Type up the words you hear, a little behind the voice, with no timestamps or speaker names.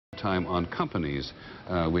time on companies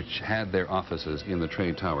which had their offices in the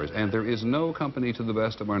trade towers, and there is no company, to the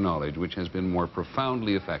best of our knowledge, which has been more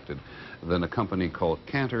profoundly affected than a company called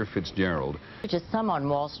Cantor Fitzgerald. To some on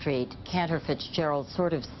Wall Street, Cantor Fitzgerald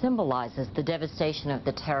sort of symbolizes the devastation of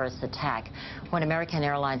the terrorist attack when American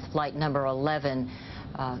Airlines flight number 11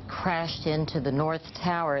 crashed into the North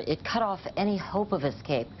Tower. It cut off any hope of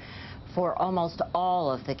escape for almost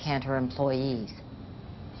all of the Cantor employees.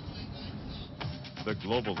 The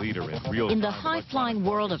global leader in real In the high-flying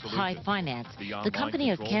world of high finance, the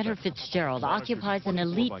company of Cantor Fitzgerald occupies an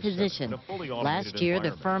elite position. Last year,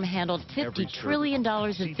 the firm handled $50 trillion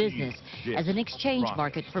of business as an exchange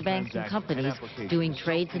market for banks and companies doing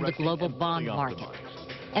trades in the global bond market.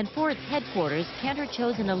 And for its headquarters, Cantor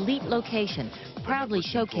chose an elite location, proudly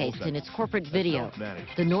showcased in its corporate video,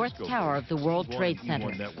 the North Tower of the World Trade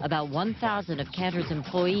Center. About 1,000 of Cantor's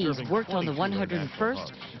employees worked on the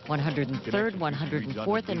 101st, 103rd,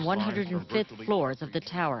 104th, and 105th floors of the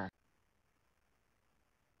tower.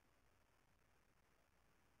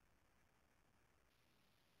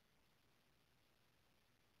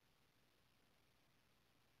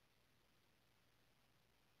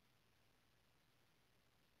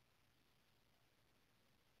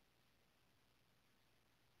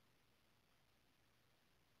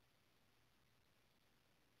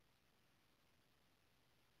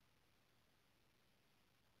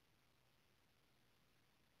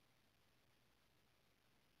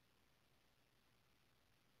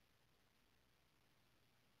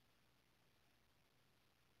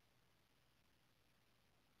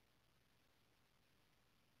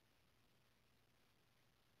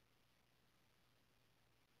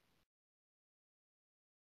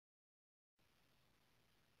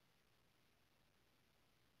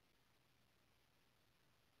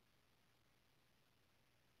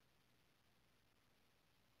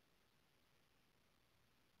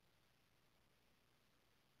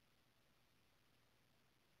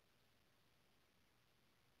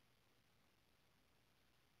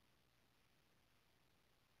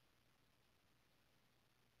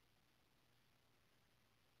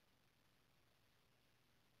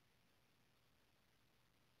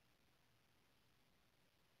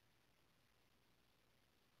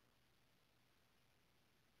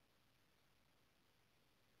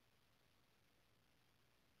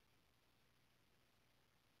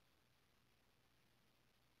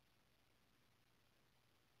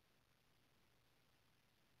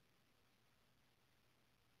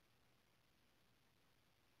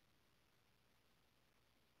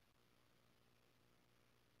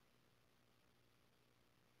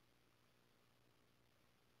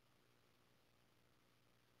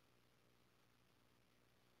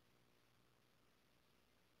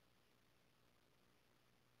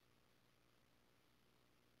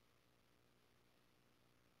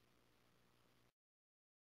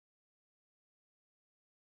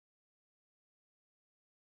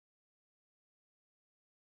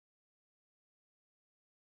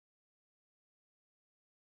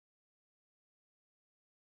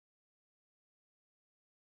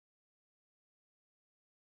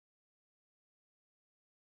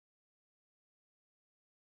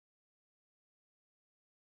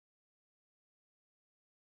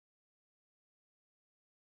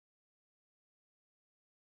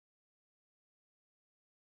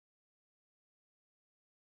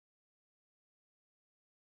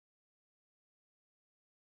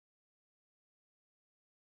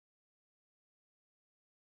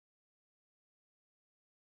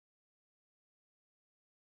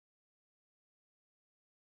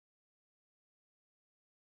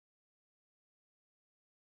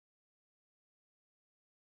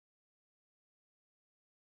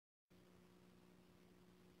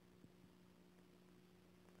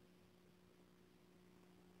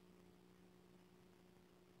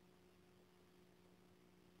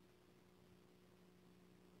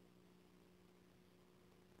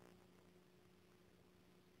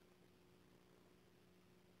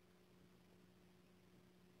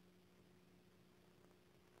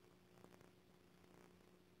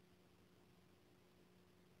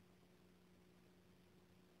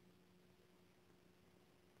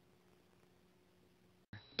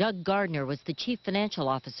 Doug Gardner was the chief financial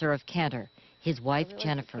officer of Cantor. His wife,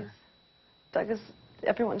 Jennifer. Doug is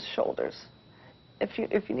everyone's shoulders. If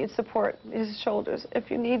you need support, his shoulders. If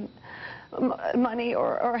you need money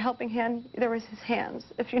or a helping hand, there was his hands.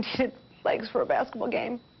 If you needed legs for a basketball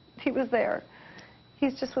game, he was there. He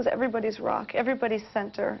just was everybody's rock, everybody's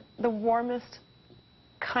center, the warmest,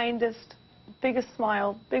 kindest, biggest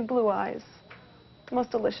smile, big blue eyes, the most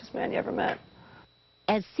delicious man you ever met.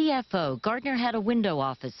 As CFO, Gardner had a window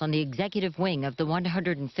office on the executive wing of the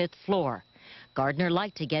 105th floor. Gardner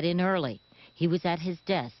liked to get in early. He was at his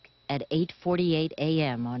desk at 8:48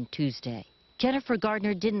 a.m. on Tuesday. Jennifer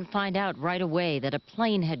Gardner didn't find out right away that a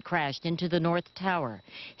plane had crashed into the North Tower,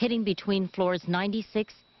 hitting between floors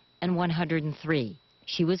 96 and 103.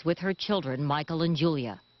 She was with her children, Michael and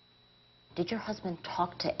Julia. Did your husband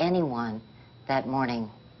talk to anyone that morning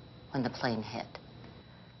when the plane hit?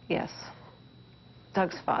 Yes.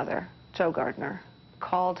 Doug's father, Joe Gardner,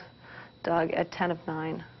 called Doug at 10 of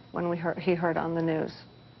 9 when he heard on the news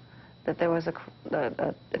that there was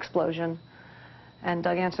a explosion. And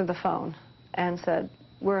Doug answered the phone and said,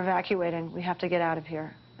 "We're evacuating. We have to get out of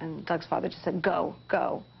here." And Doug's father just said, "Go,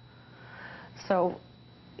 go." So,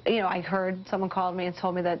 you know, I heard someone called me and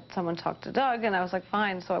told me that someone talked to Doug, and I was like,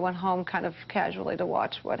 fine. So I went home kind of casually to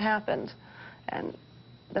watch what happened. And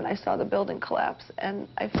then I saw the building collapse, and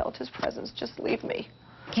I felt his presence just leave me.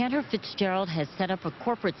 Cantor Fitzgerald has set up a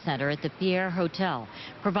corporate center at the Pierre Hotel,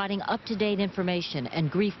 providing up-to-date information and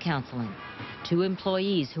grief counseling. 2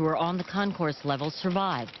 employees who were on the concourse level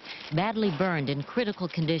survived, badly burned in critical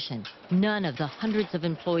condition. None of the hundreds of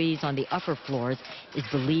employees on the upper floors is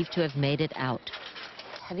believed to have made it out.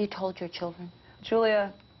 Have you told your children?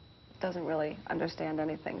 Julia doesn't really understand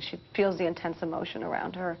anything. She feels the intense emotion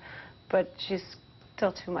around her, but she's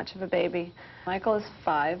still too much of a baby. Michael is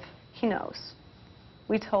 5. He knows.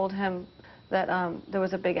 We told him that there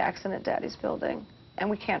was a big accident at Daddy's building, and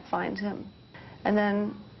we can't find him. And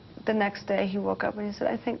then the next day he woke up and he said,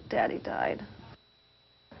 "I think Daddy died."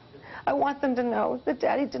 I want them to know that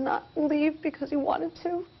Daddy did not leave because he wanted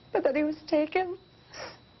to, but that he was taken.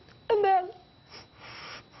 And then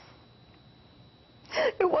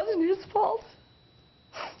it wasn't his fault,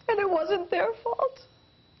 and it wasn't their fault,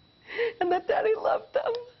 and that Daddy loved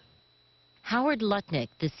them. Howard Lutnick,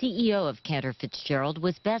 the CEO of Cantor Fitzgerald,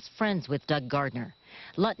 was best friends with Doug Gardner.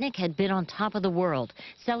 Lutnick had been on top of the world,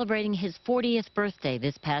 celebrating his 40th birthday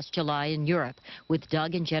this past July in Europe with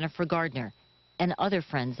Doug and Jennifer Gardner and other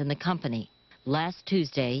friends in the company. Last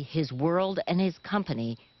Tuesday, his world and his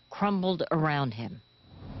company crumbled around him.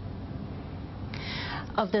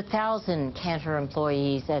 Of the 1,000 Cantor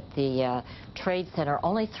employees at the Trade Center,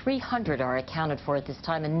 only 300 are accounted for at this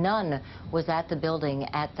time, and none was at the building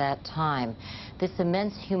at that time. This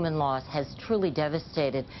immense human loss has truly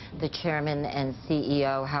devastated the chairman and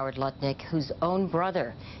CEO, Howard Lutnick, whose own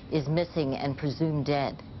brother is missing and presumed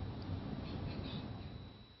dead.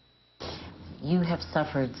 You have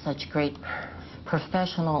suffered such great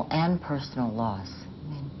professional and personal loss.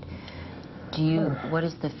 I mean, what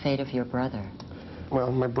is the fate of your brother? Well,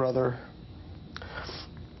 my brother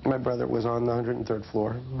was on the 103rd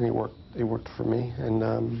floor. He worked for me,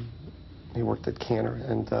 and he worked at Cantor,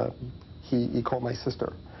 and he called my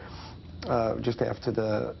sister just after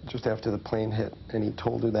the plane hit, and he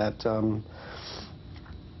told her that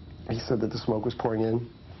he said that the smoke was pouring in.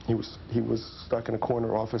 He was stuck in a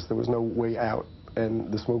corner office. There was no way out, and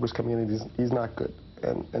the smoke was coming in, and he's not good,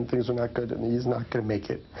 and things are not good, and he's not going to make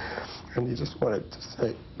it. And he just wanted to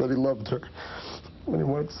say that he loved her. And he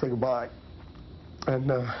wanted to say goodbye and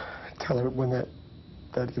tell everyone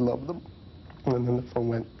that he loved them. And then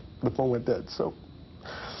the phone went dead. So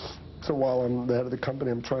while I'm the head of the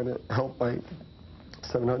company, I'm trying to help my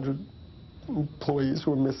 700 employees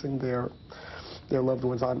who are missing their loved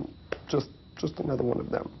ones. I'm just another one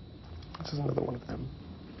of them. Just another one of them.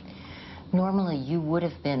 Normally, you would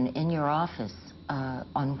have been in your office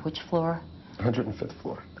on which floor? 105th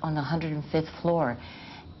floor. On the 105th floor.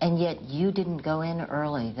 And yet you didn't go in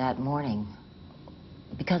early that morning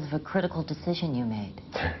because of a critical decision you made.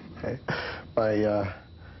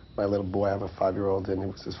 My little boy, I have a 5-year-old, and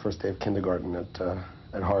it was his first day of kindergarten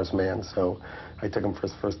at Horace Mann, so I took him for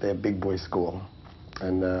his first day of big boy school.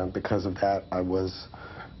 And because of that, I was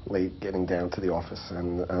late getting down to the office,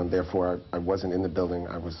 and therefore I wasn't in the building.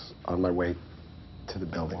 I was on my way to the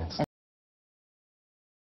building.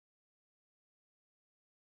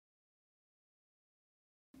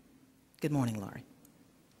 Good morning, Lorie.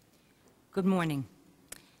 Good morning.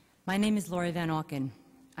 My name is Lorie Van Auken.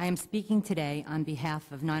 I am speaking today on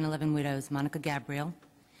behalf of 9/11 widows Monica Gabriel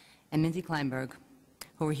and Mindy Kleinberg,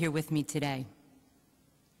 who are here with me today.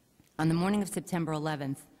 On the morning of September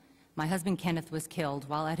 11th, my husband Kenneth was killed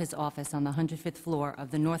while at his office on the 105th floor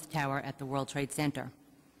of the North Tower at the World Trade Center.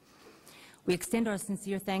 We extend our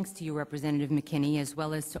sincere thanks to you, Representative McKinney, as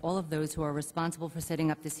well as to all of those who are responsible for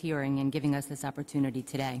setting up this hearing and giving us this opportunity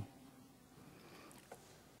today.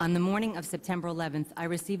 On the morning of September 11th, I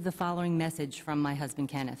received the following message from my husband,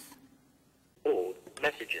 Kenneth. Old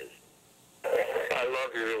messages. I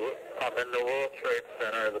love you. I'm I'm in the World Trade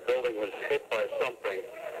Center. The building was hit by something.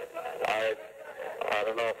 I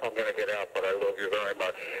don't know if I'm going to get out, but I love you very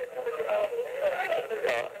much.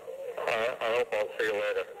 I hope I'll see you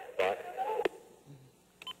later. Bye.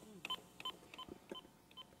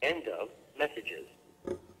 End of messages.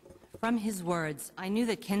 From his words, I knew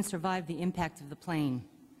that Ken survived the impact of the plane.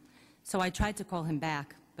 So I tried to call him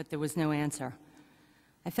back, but there was no answer.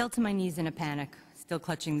 I fell to my knees in a panic, still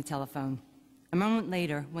clutching the telephone. A moment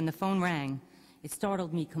later, when the phone rang, it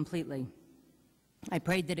startled me completely. I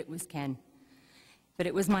prayed that it was Ken. But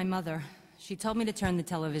it was my mother. She told me to turn the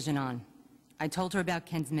television on. I told her about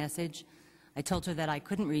Ken's message. I told her that I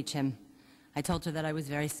couldn't reach him. I told her that I was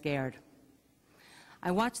very scared.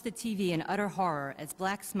 I watched the TV in utter horror as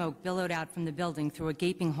black smoke billowed out from the building through a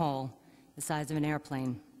gaping hole the size of an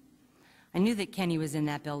airplane. I knew that Kenny was in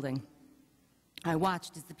that building. I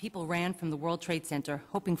watched as the people ran from the World Trade Center,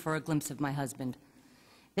 hoping for a glimpse of my husband.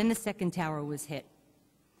 Then the second tower was hit.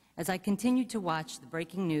 As I continued to watch the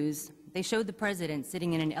breaking news, they showed the president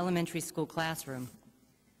sitting in an elementary school classroom,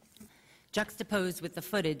 juxtaposed with the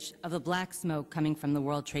footage of the black smoke coming from the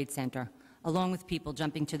World Trade Center, along with people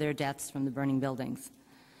jumping to their deaths from the burning buildings.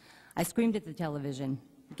 I screamed at the television,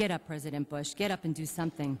 "Get up, President Bush, get up and do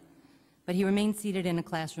something." But he remained seated in a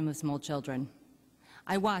classroom of small children.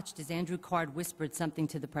 I watched as Andrew Card whispered something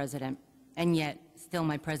to the president, and yet, still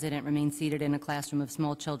my president remained seated in a classroom of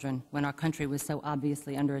small children when our country was so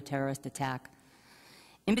obviously under a terrorist attack.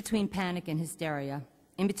 In between panic and hysteria,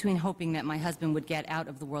 in between hoping that my husband would get out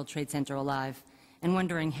of the World Trade Center alive, and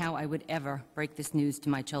wondering how I would ever break this news to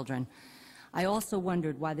my children, I also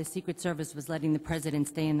wondered why the Secret Service was letting the president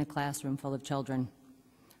stay in the classroom full of children.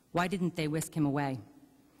 Why didn't they whisk him away?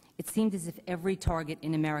 It seemed as if every target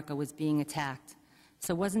in America was being attacked.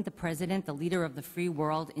 So wasn't the president, the leader of the free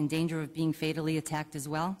world, in danger of being fatally attacked as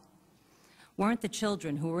well? Weren't the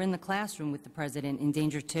children who were in the classroom with the president in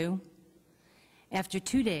danger too? After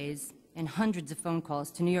 2 days and hundreds of phone calls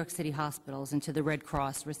to New York City hospitals and to the Red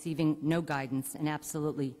Cross, receiving no guidance and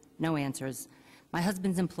absolutely no answers, my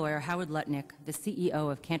husband's employer, Howard Lutnick, the CEO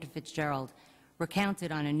of Cantor Fitzgerald,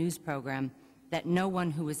 recounted on a news program that no one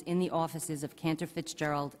who was in the offices of Cantor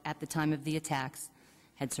Fitzgerald at the time of the attacks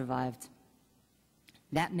had survived.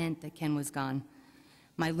 That meant that Ken was gone.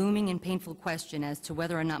 My looming and painful question as to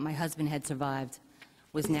whether or not my husband had survived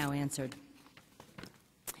was now answered.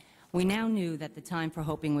 We now knew that the time for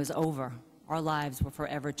hoping was over. Our lives were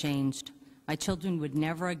forever changed. My children would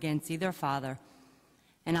never again see their father,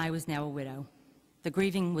 and I was now a widow. The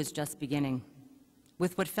grieving was just beginning.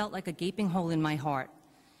 With what felt like a gaping hole in my heart,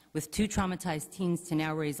 with 2 traumatized teens to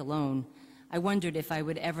now raise alone, I wondered if I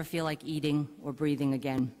would ever feel like eating or breathing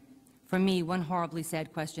again. For me, one horribly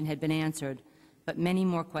sad question had been answered, but many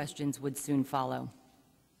more questions would soon follow.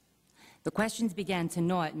 The questions began to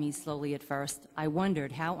gnaw at me slowly at first. I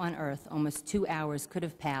wondered how on earth almost 2 hours could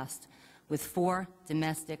have passed with 4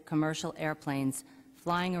 domestic commercial airplanes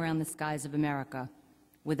flying around the skies of America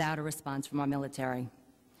without a response from our military.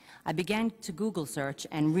 I began to Google search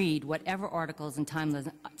and read whatever articles and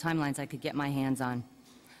timelines I could get my hands on.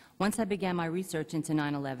 Once I began my research into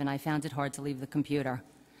 9/11, I found it hard to leave the computer.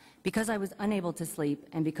 Because I was unable to sleep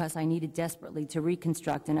and because I needed desperately to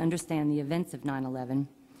reconstruct and understand the events of 9/11,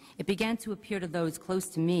 it began to appear to those close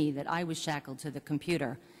to me that I was shackled to the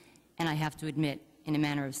computer, and I have to admit, in a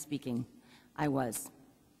manner of speaking, I was.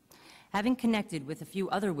 Having connected with a few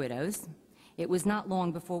other widows, it was not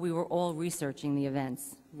long before we were all researching the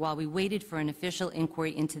events, while we waited for an official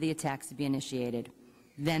inquiry into the attacks to be initiated.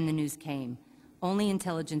 Then the news came. Only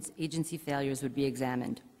intelligence agency failures would be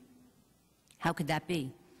examined. How could that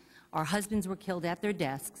be? Our husbands were killed at their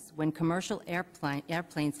desks when commercial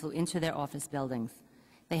airplanes flew into their office buildings.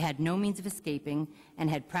 They had no means of escaping and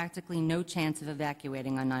had practically no chance of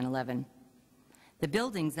evacuating on 9/11. The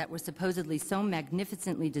buildings that were supposedly so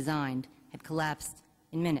magnificently designed had collapsed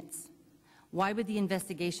in minutes. Why would the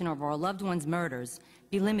investigation of our loved ones' murders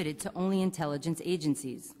be limited to only intelligence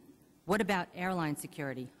agencies? What about airline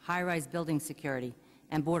security, high-rise building security,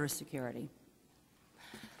 and border security?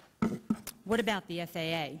 What about the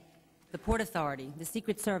FAA, the Port Authority, the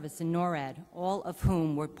Secret Service, and NORAD, all of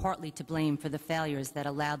whom were partly to blame for the failures that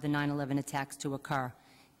allowed the 9/11 attacks to occur?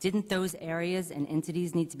 Didn't those areas and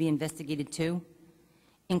entities need to be investigated too?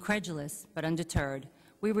 Incredulous but undeterred,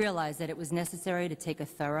 we realized that it was necessary to take a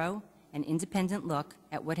thorough and independent look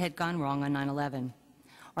at what had gone wrong on 9/11.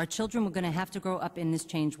 Our children were going to have to grow up in this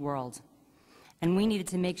changed world, and we needed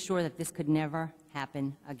to make sure that this could never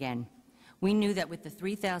happen again. We knew that with the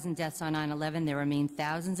 3,000 deaths on 9/11, there remained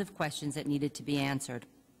thousands of questions that needed to be answered.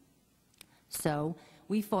 So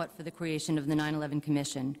we fought for the creation of the 9/11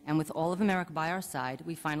 Commission, and with all of America by our side,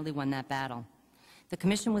 we finally won that battle. The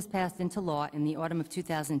Commission was passed into law in the autumn of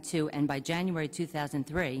 2002, and by January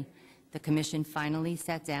 2003, the Commission finally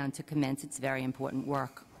sat down to commence its very important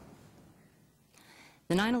work.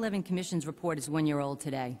 The 9/11 Commission's report is 1 year old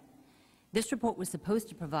today. This report was supposed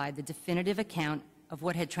to provide the definitive account of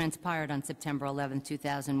what had transpired on September 11,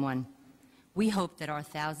 2001. We hoped that our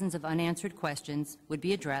thousands of unanswered questions would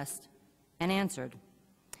be addressed and answered.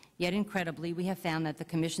 Yet, incredibly, we have found that the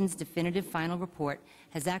Commission's definitive final report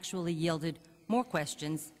has actually yielded more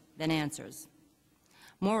questions than answers.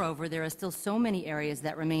 Moreover, there are still so many areas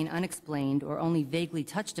that remain unexplained or only vaguely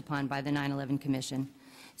touched upon by the 9/11 Commission,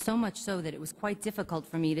 so much so that it was quite difficult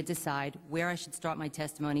for me to decide where I should start my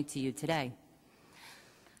testimony to you today.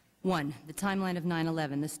 1. The timeline of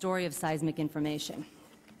 9/11, the story of seismic information.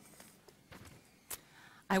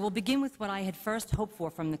 I will begin with what I had first hoped for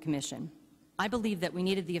from the Commission. I believed that we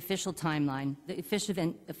needed the official timeline, the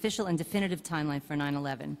official and definitive timeline for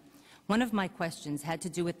 9/11. One of my questions had to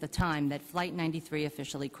do with the time that Flight 93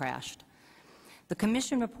 officially crashed. The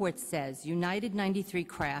Commission report says United 93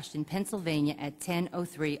 crashed in Pennsylvania at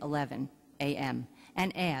 10:03:11 a.m.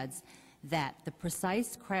 and adds that the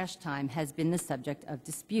precise crash time has been the subject of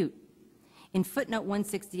dispute. In footnote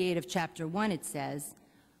 168 of Chapter 1, it says,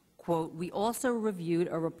 quote, "We also reviewed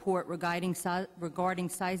a report regarding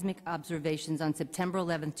seismic observations on September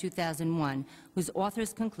 11, 2001, whose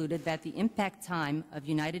authors concluded that the impact time of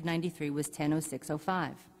United 93 was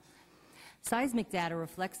 10:06:05. Seismic data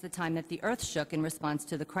reflects the time that the Earth shook in response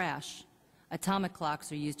to the crash. Atomic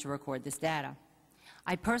clocks are used to record this data.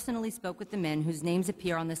 I personally spoke with the men whose names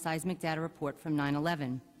appear on the seismic data report from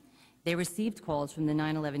 9/11. They received calls from the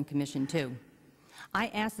 9/11 Commission, too. I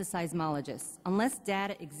asked the seismologists, unless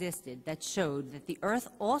data existed that showed that the Earth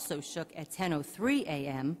also shook at 10:03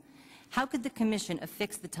 a.m., how could the Commission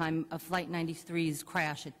affix the time of Flight 93's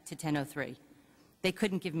crash to 10:03? They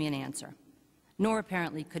couldn't give me an answer, nor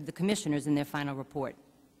apparently could the Commissioners in their final report.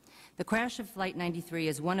 The crash of Flight 93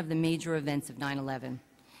 is one of the major events of 9/11.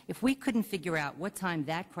 If we couldn't figure out what time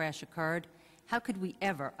that crash occurred, how could we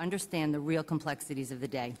ever understand the real complexities of the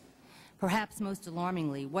day? Perhaps most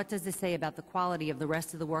alarmingly, what does this say about the quality of the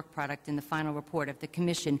rest of the work product in the final report if the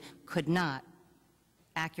Commission could not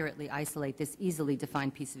accurately isolate this easily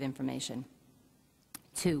defined piece of information?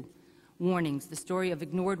 2. Warnings, the story of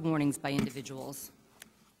ignored warnings by individuals.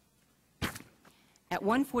 At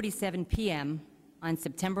 1:47 p.m. on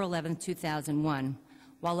September 11, 2001,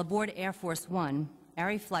 while aboard Air Force One,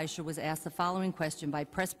 Ari Fleischer was asked the following question by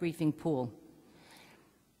Press Briefing Pool.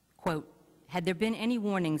 Quote, "Had there been any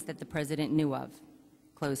warnings that the President knew of?"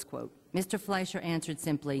 Close quote. Mr. Fleischer answered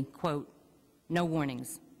simply, quote, "No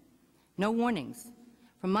warnings." No warnings.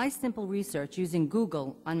 From my simple research using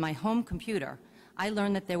Google on my home computer, I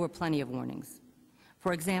learned that there were plenty of warnings.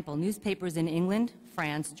 For example, newspapers in England,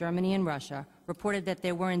 France, Germany, and Russia reported that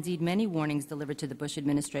there were indeed many warnings delivered to the Bush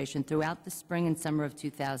administration throughout the spring and summer of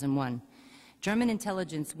 2001. German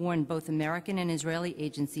intelligence warned both American and Israeli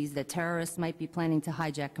agencies that terrorists might be planning to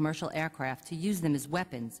hijack commercial aircraft to use them as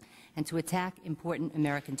weapons and to attack important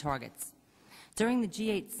American targets. During the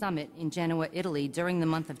G8 summit in Genoa, Italy, during the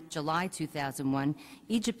month of July 2001,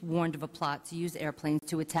 Egypt warned of a plot to use airplanes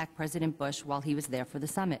to attack President Bush while he was there for the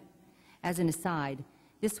summit. As an aside,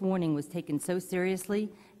 this warning was taken so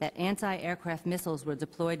seriously that anti-aircraft missiles were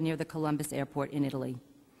deployed near the Columbus airport in Italy.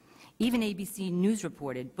 Even ABC News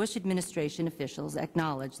reported Bush administration officials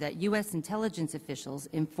acknowledged that U.S. intelligence officials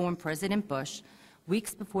informed President Bush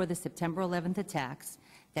weeks before the September 11th attacks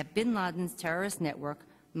that bin Laden's terrorist network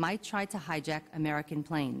might try to hijack American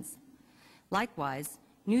planes. Likewise,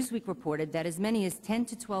 Newsweek reported that as many as 10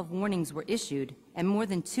 to 12 warnings were issued, and more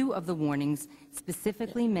than 2 of the warnings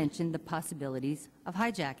specifically mentioned the possibilities of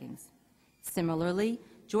hijackings. Similarly,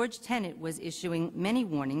 George Tenet was issuing many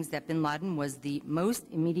warnings that bin Laden was the most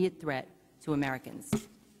immediate threat to Americans.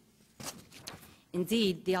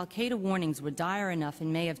 Indeed, the al-Qaeda warnings were dire enough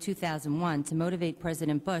in May of 2001 to motivate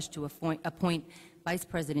President Bush to appoint Vice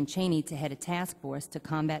President Cheney to head a task force to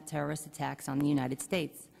combat terrorist attacks on the United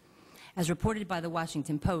States. As reported by the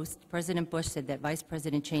Washington Post, President Bush said that Vice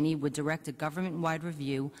President Cheney would direct a government-wide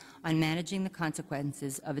review on managing the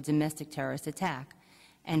consequences of a domestic terrorist attack.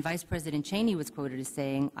 And Vice President Cheney was quoted as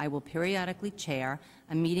saying, "I will periodically chair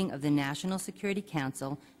a meeting of the National Security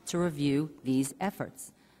Council to review these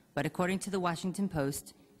efforts." But according to the Washington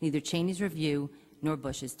Post, neither Cheney's review nor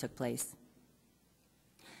Bush's took place.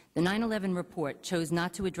 The 9/11 report chose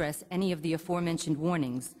not to address any of the aforementioned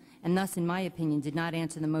warnings, and thus, in my opinion, did not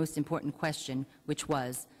answer the most important question, which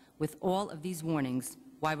was, with all of these warnings,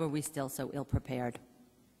 why were we still so ill-prepared?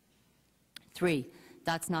 3.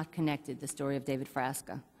 Dots Not Connected, the story of David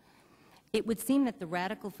Frasca. It would seem that the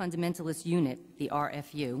Radical Fundamentalist Unit, the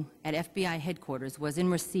RFU, at FBI headquarters was in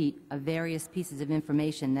receipt of various pieces of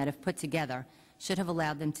information that, if put together, should have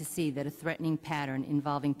allowed them to see that a threatening pattern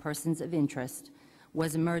involving persons of interest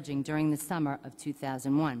was emerging during the summer of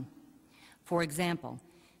 2001. For example,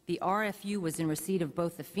 the RFU was in receipt of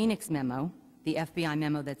both the Phoenix memo, the FBI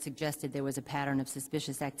memo that suggested there was a pattern of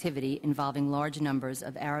suspicious activity involving large numbers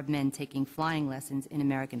of Arab men taking flying lessons in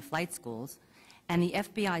American flight schools, and the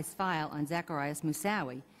FBI's file on Zacharias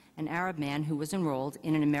Moussaoui, an Arab man who was enrolled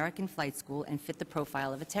in an American flight school and fit the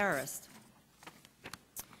profile of a terrorist.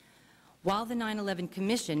 While the 9/11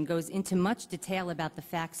 Commission goes into much detail about the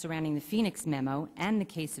facts surrounding the Phoenix memo and the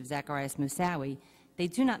case of Zacharias Moussaoui, they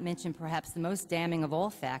do not mention perhaps the most damning of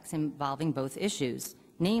all facts involving both issues,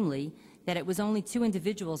 namely that it was only 2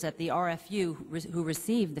 individuals at the RFU who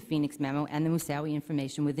received the Phoenix memo and the Moussaoui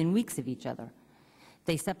information within weeks of each other.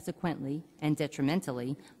 They subsequently and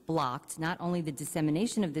detrimentally blocked not only the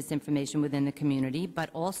dissemination of this information within the community, but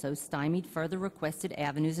also stymied further requested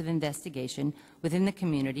avenues of investigation within the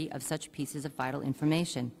community of such pieces of vital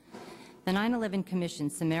information. The 9/11 Commission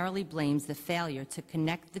summarily blames the failure to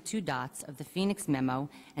connect the 2 dots of the Phoenix memo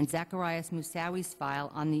and Zacharias Moussaoui's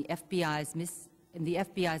file on the FBI's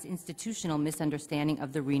institutional misunderstanding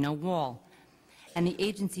of the Reno Wall and the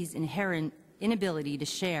agency's inherent inability to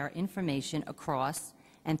share information across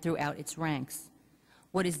and throughout its ranks.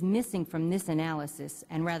 What is missing from this analysis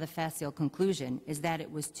and rather facile conclusion is that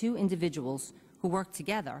it was 2 individuals who worked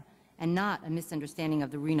together and not a misunderstanding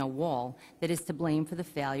of the Reno Wall that is to blame for the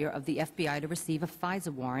failure of the FBI to receive a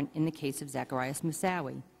FISA warrant in the case of Zacharias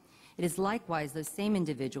Moussaoui. It is likewise those same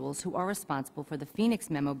individuals who are responsible for the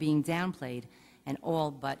Phoenix memo being downplayed and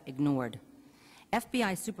all but ignored.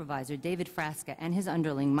 FBI Supervisor David Frasca and his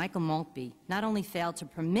underling, Michael Maltby, not only failed to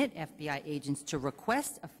permit FBI agents to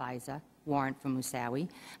request a FISA warrant for Moussaoui,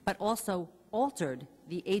 but also altered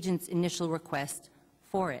the agent's initial request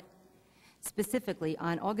for it. Specifically,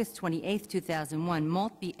 on August 28, 2001,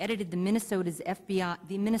 Maltby edited the Minnesota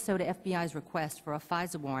FBI's request for a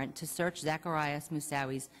FISA warrant to search Zacharias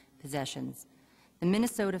Moussaoui's possessions. The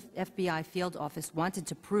Minnesota FBI field office wanted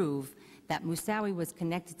to prove that Moussaoui was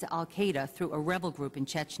connected to al-Qaeda through a rebel group in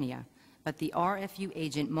Chechnya, but the RFU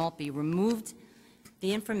agent Maltby removed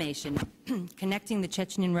the information connecting the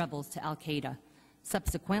Chechen rebels to al-Qaeda.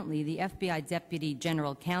 Subsequently, the FBI Deputy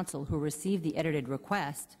General Counsel who received the edited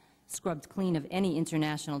request, scrubbed clean of any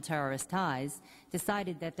international terrorist ties,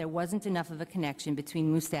 decided that there wasn't enough of a connection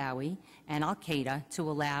between Moussaoui and al-Qaeda to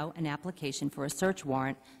allow an application for a search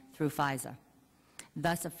warrant through FISA.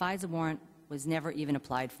 Thus, a FISA warrant was never even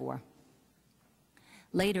applied for.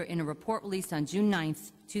 Later, in a report released on June 9,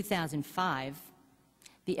 2005,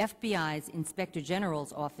 the FBI's Inspector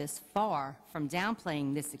General's office, far from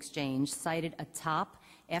downplaying this exchange, cited a top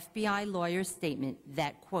FBI lawyer's statement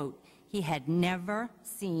that, quote, he had never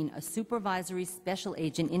seen a supervisory special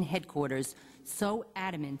agent in headquarters so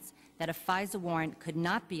adamant that a FISA warrant could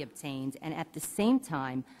not be obtained, and at the same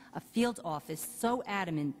time, a field office so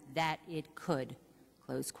adamant that it could,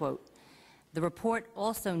 close quote. The report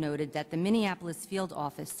also noted that the Minneapolis field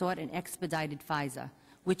office sought an expedited FISA,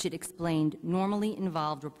 which it explained normally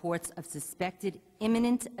involved reports of suspected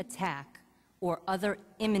imminent attack or other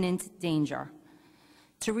imminent danger.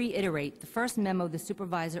 To reiterate, the first memo the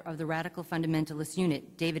supervisor of the Radical Fundamentalist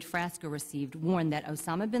Unit, David Frasca, received warned that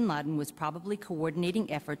Osama bin Laden was probably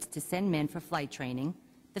coordinating efforts to send men for flight training,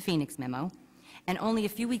 the Phoenix memo, and only a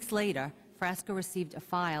few weeks later, Frasca received a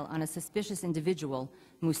file on a suspicious individual,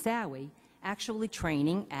 Moussaoui, actually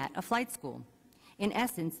training at a flight school. In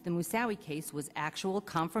essence, the Moussaoui case was actual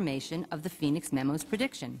confirmation of the Phoenix memo's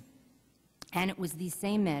prediction. And it was these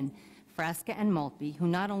same men, Frasca and Maltby, who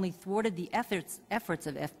not only thwarted the efforts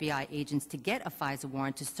of FBI agents to get a FISA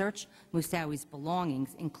warrant to search Moussaoui's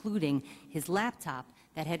belongings, including his laptop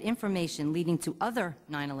that had information leading to other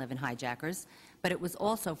 9/11 hijackers, but it was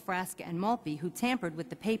also Frasca and Maltby who tampered with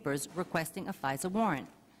the papers requesting a FISA warrant.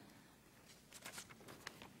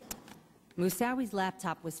 Moussaoui's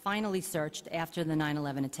laptop was finally searched after the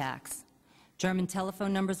 9/11 attacks. German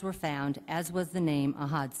telephone numbers were found, as was the name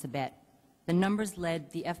Ahad Sabet. The numbers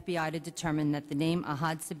led the FBI to determine that the name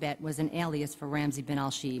Ahad Sabet was an alias for Ramzi bin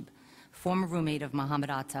al-Shibh, former roommate of Mohammed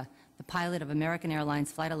Atta, the pilot of American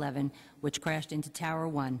Airlines Flight 11, which crashed into Tower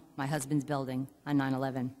 1, my husband's building, on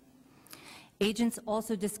 9/11. Agents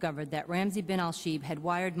also discovered that Ramzi bin al-Shibh had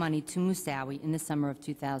wired money to Moussaoui in the summer of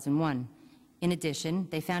 2001. In addition,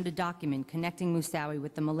 they found a document connecting Moussaoui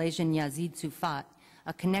with the Malaysian Yazid Sufat,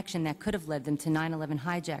 a connection that could have led them to 9/11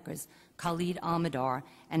 hijackers Khalid al-Madar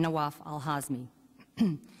and Nawaf al-Hazmi.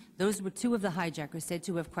 Those were two of the hijackers said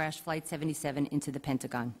to have crashed Flight 77 into the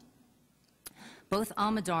Pentagon. Both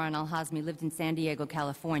al-Madar and al-Hazmi lived in San Diego,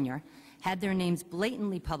 California, had their names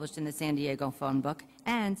blatantly published in the San Diego phone book,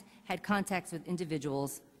 and had contacts with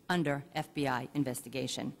individuals under FBI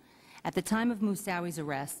investigation. At the time of Moussaoui's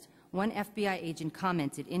arrest, one FBI agent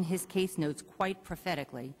commented in his case notes quite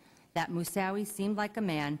prophetically that Moussaoui seemed like a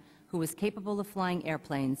man who was capable of flying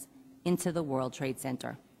airplanes into the World Trade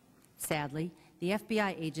Center. Sadly, the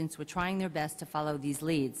FBI agents were trying their best to follow these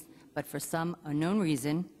leads, but for some unknown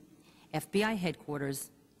reason, FBI headquarters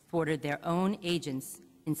thwarted their own agents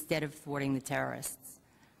instead of thwarting the terrorists.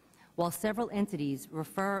 While several entries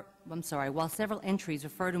refer to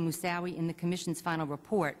Moussaoui in the Commission's final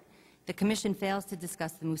report, the Commission fails to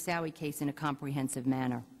discuss the Moussaoui case in a comprehensive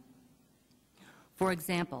manner. For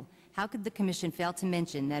example, how could the Commission fail to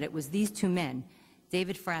mention that it was these two men,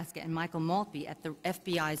 David Frasca and Michael Maltby at the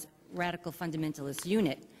FBI's Radical Fundamentalist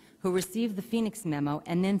Unit, who received the Phoenix memo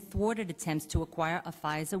and then thwarted attempts to acquire a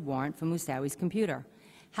FISA warrant for Moussaoui's computer?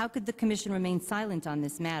 How could the Commission remain silent on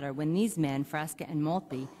this matter when these men, Frasca and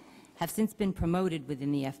Maltby, have since been promoted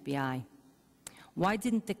within the FBI? Why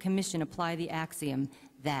didn't the Commission apply the axiom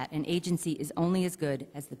that an agency is only as good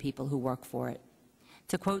as the people who work for it?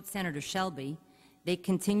 To quote Senator Shelby, they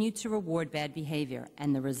continue to reward bad behavior,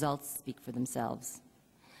 and the results speak for themselves.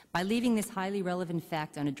 By leaving this highly relevant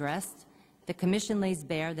fact unaddressed, the Commission lays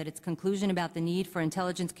bare that its conclusion about the need for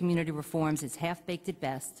intelligence community reforms is half-baked at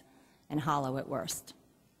best and hollow at worst.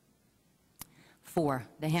 4.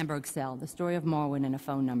 The Hamburg cell, the story of Marwin and a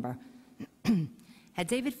phone number. Had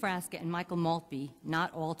David Frasca and Michael Maltby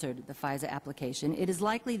not altered the FISA application, it is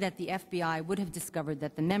likely that the FBI would have discovered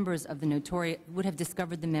that the members of the notorious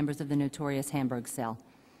Hamburg cell.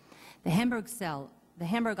 The Hamburg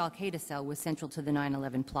al-Qaeda cell was central to the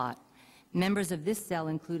 9/11 plot. Members of this cell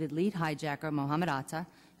included lead hijacker Mohammed Atta,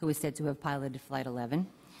 who is said to have piloted Flight 11,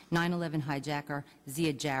 9/11 hijacker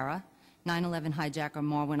Ziad Jarrah, 9/11 hijacker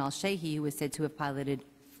Marwan al-Shehi, who is said to have piloted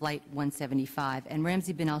Flight 175, and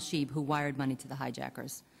Ramzi bin al-Shib, who wired money to the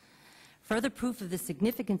hijackers. Further proof of the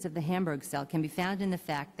significance of the Hamburg cell can be found in the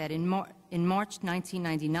fact that in March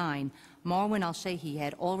 1999, Marwan al-Shehi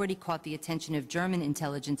had already caught the attention of German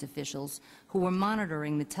intelligence officials who were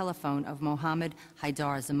monitoring the telephone of Mohammed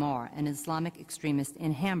Haidar Zamar, an Islamic extremist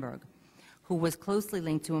in Hamburg, who was closely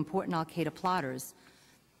linked to important al-Qaeda plotters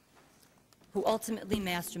who ultimately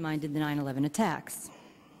masterminded the 9/11 attacks.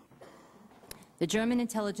 The German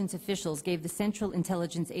intelligence officials gave the Central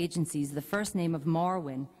Intelligence Agencies the first name of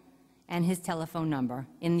Marwan and his telephone number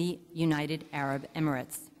in the United Arab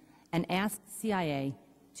Emirates and asked CIA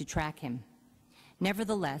to track him.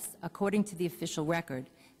 Nevertheless, according to the official record,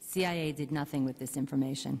 CIA did nothing with this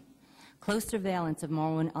information. Close surveillance of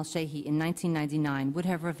Marwan al-Shehi in 1999 would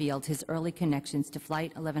have revealed his early connections to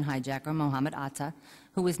Flight 11 hijacker Mohammed Atta,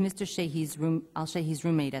 who was Mr. al-Shehi's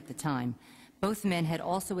roommate at the time. Both men had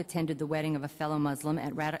also attended the wedding of a fellow Muslim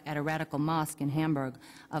at a radical mosque in Hamburg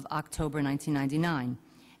of October 1999,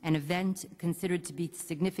 an event considered to be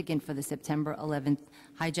significant for the September 11th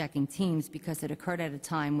hijacking teams because it occurred at a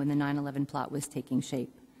time when the 9/11 plot was taking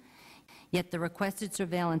shape. Yet the requested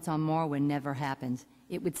surveillance on Marwan never happened.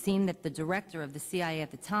 It would seem that the director of the CIA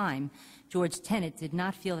at the time, George Tenet, did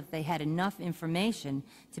not feel that they had enough information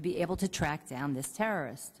to be able to track down this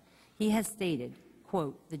terrorist. He has stated,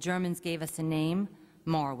 quote, "The Germans gave us a name,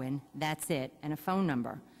 Marwan, that's it, and a phone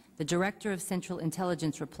number." The director of Central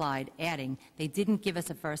Intelligence replied, adding, "They didn't give us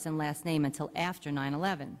a first and last name until after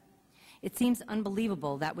 9/11. It seems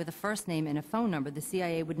unbelievable that with a first name and a phone number, the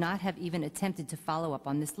CIA would not have even attempted to follow up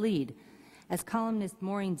on this lead. As columnist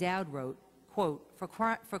Maureen Dowd wrote, quote, for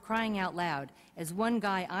crying out loud, as one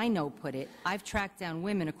guy I know put it, I've tracked down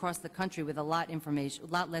women across the country with a lot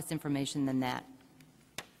less information than that."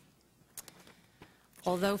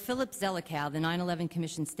 Although Philip Zelikow, the 9/11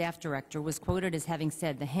 Commission staff director, was quoted as having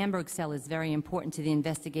said the Hamburg cell is very important to the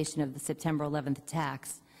investigation of the September 11th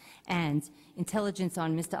attacks, and intelligence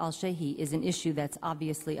on Mr. al-Shehi is an issue that's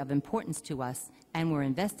obviously of importance to us, and we're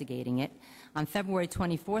investigating it, on February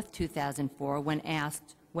 24, 2004, when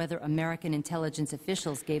asked whether American intelligence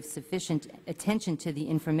officials gave sufficient attention to the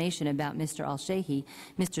information about Mr. al-Shehi,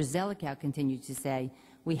 Mr. Zelikow continued to say,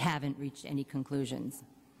 "We haven't reached any conclusions."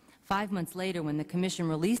 5 months later, when the Commission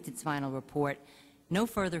released its final report, no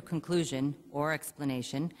further conclusion or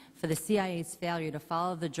explanation for the CIA's failure to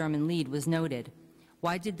follow the German lead was noted.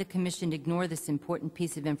 Why did the Commission ignore this important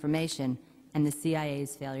piece of information and the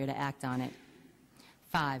CIA's failure to act on it?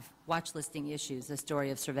 5. Watch listing issues, a story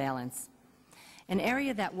of surveillance. An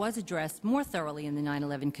area that was addressed more thoroughly in the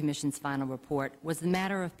 9/11 Commission's final report was the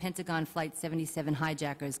matter of Pentagon Flight 77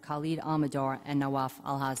 hijackers Khalid al-Mihdhar and Nawaf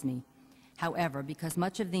al-Hazmi. However, because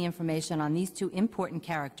much of the information on these two important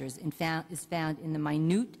characters is found in the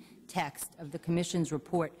minute text of the Commission's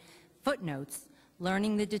report footnotes,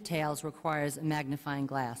 learning the details requires a magnifying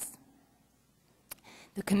glass.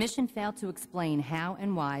 The Commission failed to explain how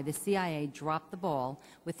and why the CIA dropped the ball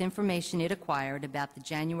with information it acquired about the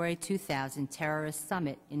January 2000 terrorist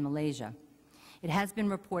summit in Malaysia. It has been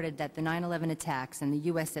reported that the 9/11 attacks and the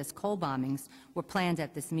USS Cole bombings were planned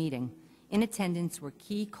at this meeting. In attendance were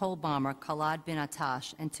key Cole bomber Khalid bin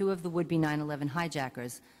Attash and two of the would-be 9/11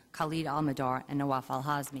 hijackers, Khalid al-Mihdhar and Nawaf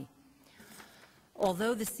al-Hazmi.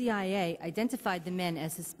 Although the CIA identified the men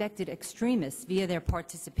as suspected extremists via their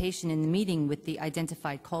participation in the meeting with the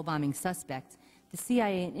identified Cole bombing suspect, the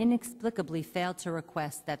CIA inexplicably failed to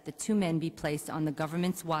request that the two men be placed on the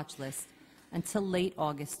government's watch list until late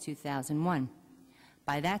August 2001.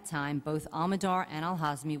 By that time, both al-Mihdhar and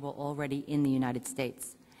al-Hazmi were already in the United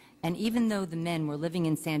States. And even though the men were living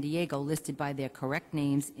in San Diego listed by their correct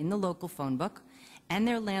names in the local phone book, and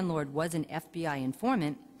their landlord was an FBI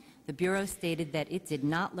informant, the Bureau stated that it did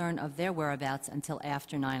not learn of their whereabouts until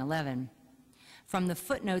after 9/11. From the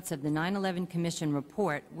footnotes of the 9/11 Commission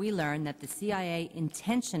report, we learned that the CIA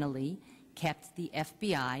intentionally kept the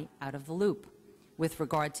FBI out of the loop with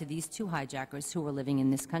regard to these two hijackers who were living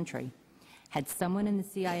in this country. Had someone in the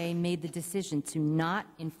CIA made the decision to not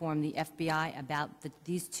inform the FBI about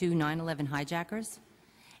these two 9/11 hijackers?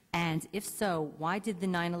 And if so, why did the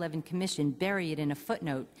 9/11 Commission bury it in a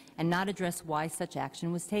footnote and not address why such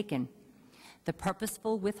action was taken? The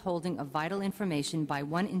purposeful withholding of vital information by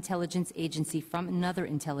one intelligence agency from another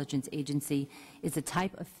intelligence agency is a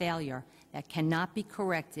type of failure that cannot be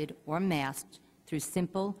corrected or masked through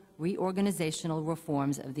simple reorganizational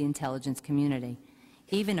reforms of the intelligence community.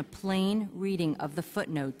 Even a plain reading of the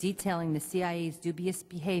footnote detailing the CIA's dubious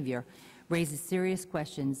behavior raises serious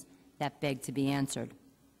questions that beg to be answered.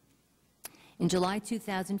 In July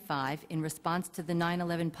 2005, in response to the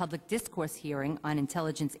 9/11 public discourse hearing on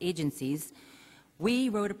intelligence agencies, we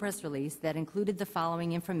wrote a press release that included the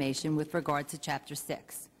following information with regard to Chapter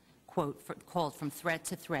 6, quote, called From Threat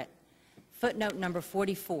to Threat. Footnote number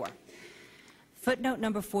 44. Footnote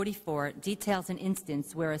number 44 details an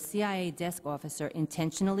instance where a CIA desk officer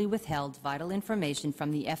intentionally withheld vital information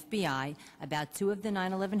from the FBI about two of the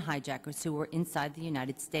 9/11 hijackers who were inside the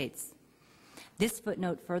United States. This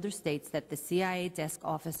footnote further states that the CIA desk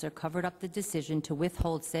officer covered up the decision to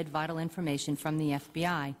withhold said vital information from the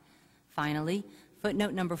FBI. Finally,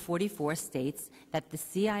 footnote number 44 states that the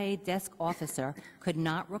CIA desk officer could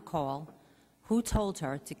not recall who told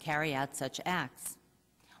her to carry out such acts.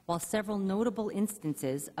 While several notable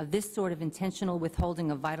instances of this sort of intentional withholding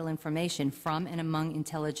of vital information from and among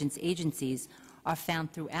intelligence agencies are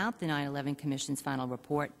found throughout the 9/11 Commission's final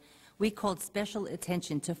report, we called special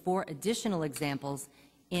attention to 4 additional examples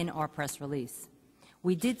in our press release.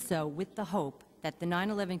 We did so with the hope that the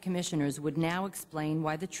 9/11 Commissioners would now explain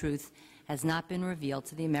why the truth has not been revealed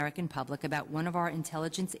to the American public about one of our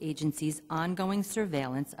intelligence agencies' ongoing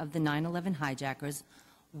surveillance of the 9/11 hijackers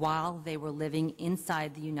while they were living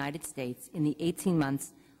inside the United States in the 18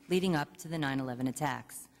 months leading up to the 9/11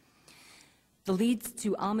 attacks. The leads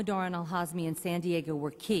to al-Mihdhar and al-Hazmi in San Diego were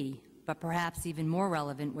key, but perhaps even more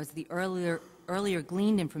relevant was the earlier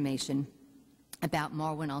gleaned information about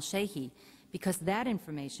Marwan al-Sheikhi, because that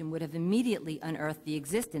information would have immediately unearthed the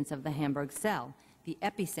existence of the Hamburg cell, the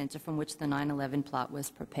epicenter from which the 9/11 plot was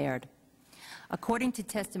prepared. According to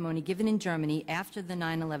testimony given in Germany after the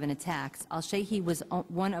 9/11 attacks, al-Sheikhi was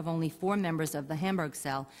one of only 4 members of the Hamburg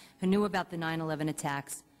cell who knew about the 9/11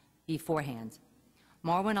 attacks beforehand.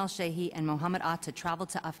 Marwan al-Sheikhi and Mohammed Atta traveled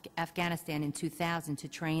to Afghanistan in 2000 to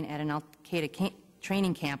train at an al-Qaeda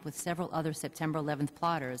training camp with several other September 11th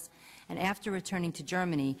plotters, and after returning to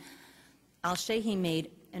Germany, al-Sheikhi made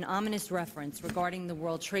an ominous reference regarding the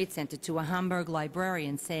World Trade Center to a Hamburg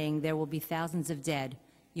librarian saying, "There will be thousands of dead.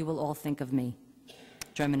 You will all think of me,"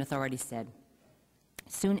 German authorities said.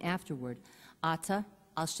 Soon afterward, Atta,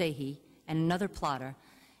 al-Sheikhi, and another plotter,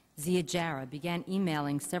 Ziad Jarrah, began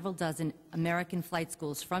emailing several dozen American flight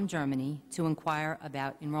schools from Germany to inquire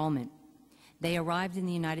about enrollment. They arrived in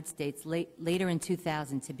the United States later in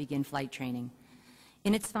 2000 to begin flight training.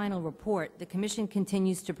 In its final report, the Commission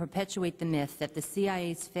continues to perpetuate the myth that the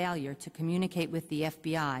CIA's failure to communicate with the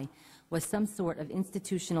FBI was some sort of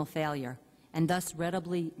institutional failure, and thus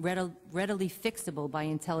readily fixable by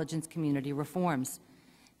intelligence community reforms.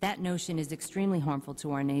 That notion is extremely harmful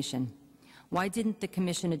to our nation. Why didn't the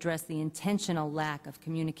Commission address the intentional lack of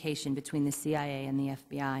communication between the CIA and the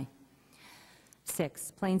FBI?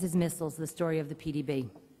 6. Planes as missiles, the story of the PDB.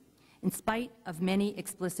 In spite of many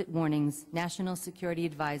explicit warnings, National Security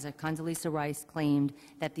Advisor Condoleezza Rice claimed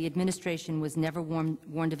that the administration was never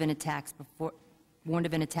warned of an attack before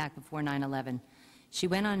 9/11. She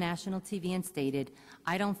went on national TV and stated,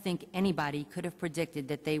 "I don't think anybody could have predicted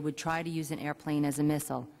that they would try to use an airplane as a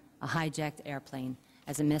missile, a hijacked airplane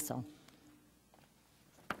as a missile."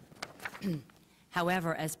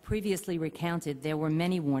 However, as previously recounted, there were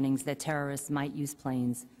many warnings that terrorists might use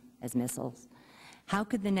planes as missiles. How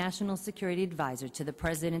could the National Security Advisor to the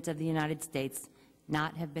President of the United States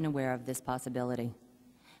not have been aware of this possibility?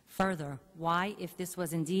 Further, why, if this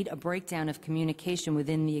was indeed a breakdown of communication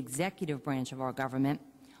within the executive branch of our government,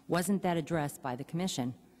 wasn't that addressed by the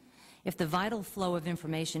Commission? If the vital flow of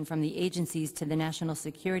information from the agencies to the National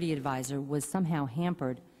Security Advisor was somehow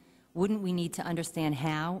hampered, wouldn't we need to understand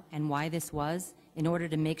how and why this was in order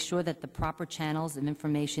to make sure that the proper channels of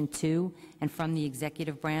information to and from the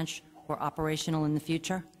executive branch were operational in the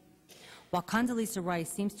future? While Condoleezza Rice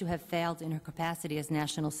seems to have failed in her capacity as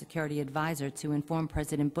National Security Advisor to inform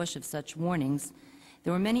President Bush of such warnings,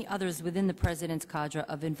 there were many others within the President's cadre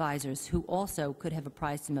of advisors who also could have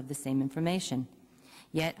apprised him of the same information.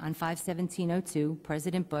 Yet, on 5/17/02,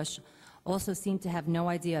 President Bush also seemed to have no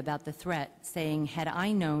idea about the threat, saying, "Had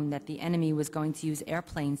I known that the enemy was going to use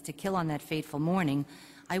airplanes to kill on that fateful morning,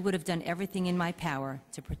 I would have done everything in my power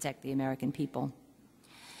to protect the American people."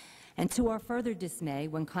 And to our further dismay,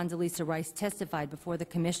 when Condoleezza Rice testified before the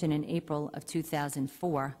Commission in April of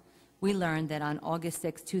 2004, we learned that on August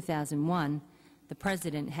 6, 2001, the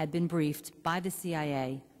President had been briefed by the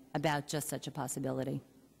CIA about just such a possibility.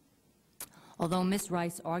 Although Ms.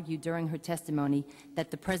 Rice argued during her testimony that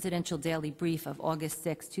the Presidential Daily Brief of August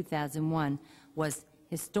 6, 2001 was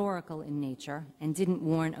historical in nature and didn't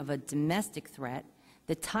warn of a domestic threat,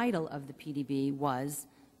 the title of the PDB was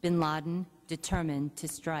 "Bin Laden Determined to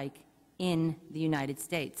Strike in the United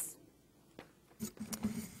States."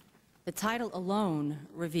 The title alone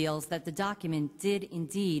reveals that the document did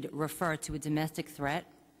indeed refer to a domestic threat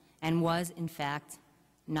and was, in fact,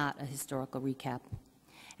 not a historical recap.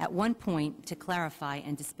 At one point, to clarify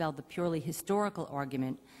and dispel the purely historical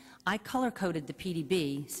argument, I color-coded the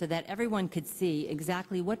PDB so that everyone could see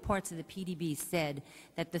exactly what parts of the PDB said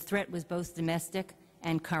that the threat was both domestic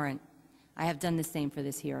and current. I have done the same for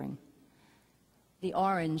this hearing. The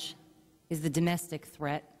orange is the domestic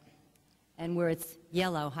threat, and where it's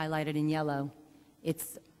yellow, highlighted in yellow,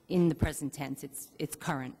 it's in the present tense. It's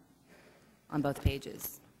current on both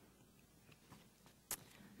pages.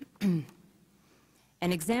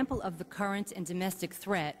 An example of the current and domestic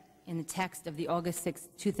threat in the text of the August 6,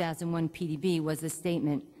 2001 PDB was the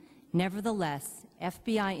statement, "Nevertheless,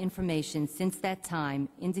 FBI information since that time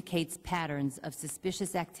indicates patterns of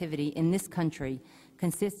suspicious activity in this country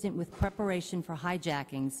consistent with preparation for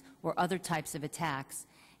hijackings or other types of attacks,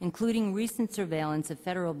 including recent surveillance of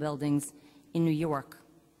federal buildings in New York."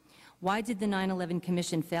 Why did the 9/11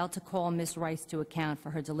 Commission fail to call Ms. Rice to account for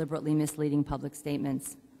her deliberately misleading public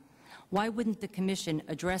statements? Why wouldn't the Commission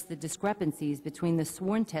address the discrepancies between the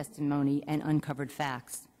sworn testimony and uncovered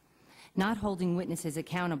facts? Not holding witnesses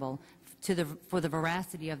accountable for the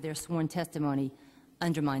veracity of their sworn testimony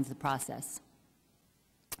undermines the process.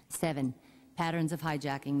 7. Patterns of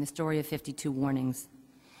hijacking, the story of 52 warnings.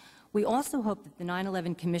 We also hope that the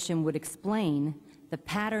 9/11 Commission would explain the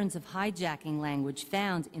patterns of hijacking language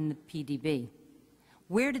found in the PDB.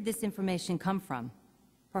 Where did this information come from?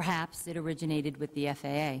 Perhaps it originated with the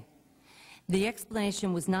FAA. The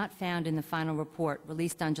explanation was not found in the final report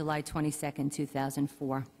released on July 22,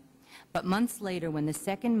 2004. But months later, when the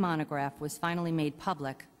second monograph was finally made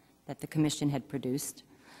public that the Commission had produced,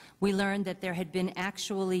 we learned that there had been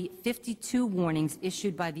actually 52 warnings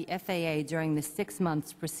issued by the FAA during the 6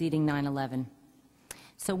 months preceding 9/11.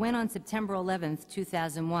 So when on September 11,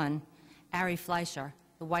 2001, Ari Fleischer,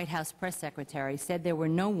 the White House press secretary, said there were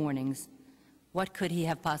no warnings, what could he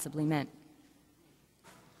have possibly meant?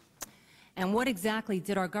 And what exactly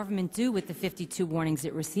did our government do with the 52 warnings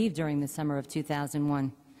it received during the summer of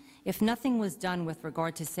 2001? If nothing was done with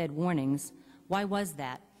regard to said warnings, why was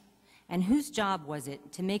that? And whose job was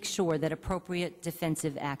it to make sure that appropriate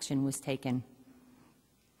defensive action was taken?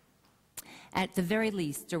 At the very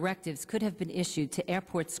least, directives could have been issued to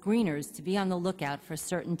airport screeners to be on the lookout for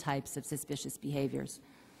certain types of suspicious behaviors.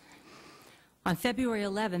 On February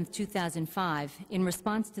 11, 2005, in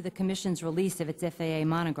response to the Commission's release of its FAA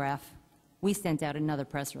monograph, we sent out another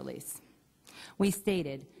press release. We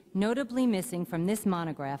stated, "Notably missing from this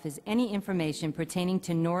monograph is any information pertaining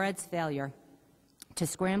to NORAD's failure to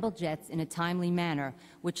scramble jets in a timely manner,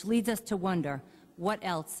 which leads us to wonder what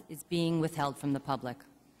else is being withheld from the public.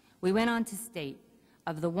 We went on to state,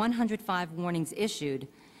 of the 105 warnings issued,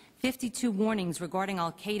 52 warnings regarding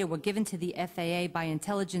al-Qaeda were given to the FAA by the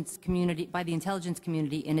intelligence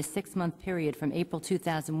community in a 6-month period from April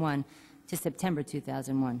 2001 to September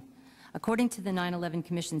 2001. According to the 9/11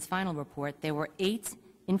 Commission's final report, there were 8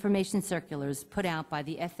 information circulars put out by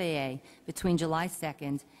the FAA between July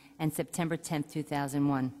 2nd and September 10,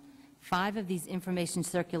 2001. 5 of these information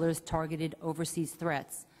circulars targeted overseas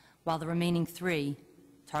threats, while the remaining 3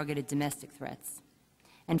 targeted domestic threats.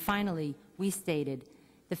 And finally, we stated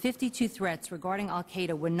the 52 threats regarding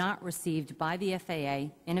al-Qaeda were not received by the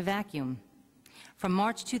FAA in a vacuum. From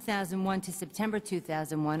March 2001 to September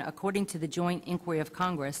 2001, according to the Joint Inquiry of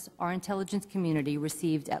Congress, our intelligence community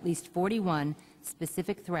received at least 41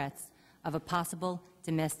 specific threats of a possible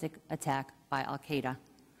domestic attack by al-Qaeda.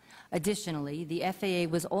 Additionally, the FAA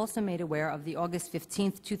was also made aware of the August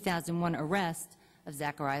 15, 2001 arrest of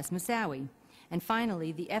Zacarias Moussaoui. And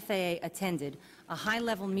finally, the FAA attended a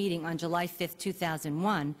high-level meeting on July 5,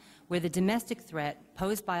 2001, where the domestic threat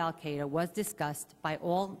posed by al-Qaeda was discussed by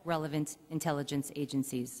all relevant intelligence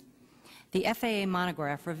agencies. The FAA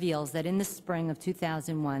monograph reveals that in the spring of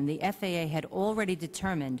 2001, the FAA had already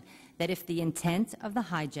determined that if the intent of the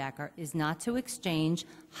hijacker is not to exchange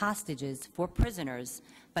hostages for prisoners,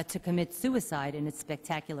 but to commit suicide in its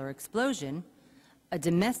spectacular explosion, a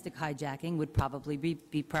domestic hijacking would probably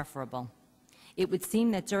be preferable. It would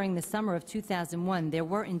seem that during the summer of 2001, there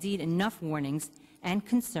were indeed enough warnings and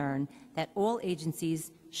concern that all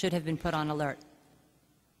agencies should have been put on alert.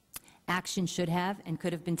 Action should have and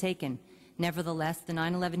could have been taken. Nevertheless, the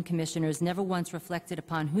 9/11 commissioners never once reflected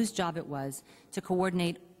upon whose job it was to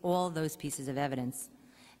coordinate all those pieces of evidence.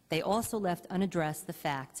 They also left unaddressed the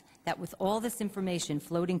fact that with all this information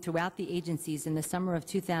floating throughout the agencies in the summer of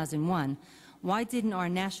 2001, why didn't our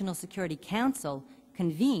National Security Council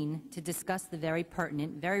convene to discuss the very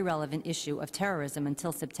pertinent, very relevant issue of terrorism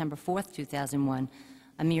until September 4th, 2001,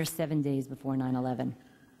 a mere 7 days before 9/11.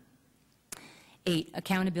 8,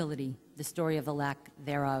 accountability, the story of the lack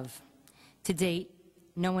thereof. To date,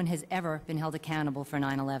 no one has ever been held accountable for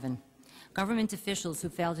 9/11. Government officials who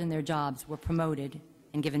failed in their jobs were promoted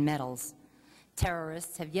and given medals.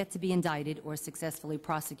 Terrorists have yet to be indicted or successfully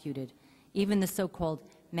prosecuted. Even the so-called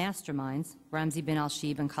masterminds, Ramzi bin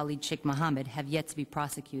al-Shibh and Khalid Sheikh Mohammed, have yet to be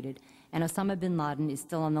prosecuted, and Osama bin Laden is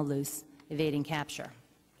still on the loose, evading capture.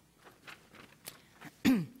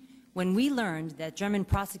 When we learned that German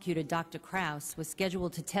prosecutor Dr. Krauss was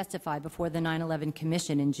scheduled to testify before the 9/11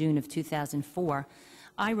 Commission in June of 2004,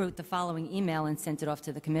 I wrote the following email and sent it off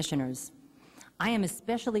to the commissioners. I am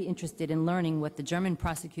especially interested in learning what the German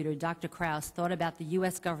prosecutor, Dr. Krauss, thought about the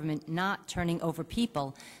U.S. government not turning over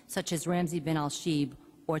people such as Ramzi bin al-Shibh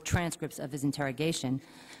or transcripts of his interrogation,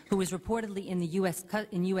 who was reportedly in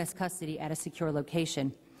U.S. custody at a secure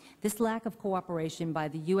location. This lack of cooperation by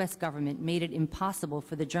the U.S. government made it impossible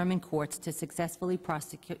for the German courts to successfully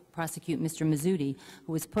prosecute Mr. Moussaoui,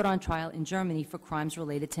 who was put on trial in Germany for crimes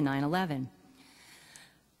related to 9/11.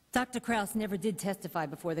 Dr. Krauss never did testify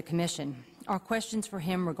before the Commission. Our questions for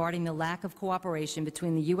him regarding the lack of cooperation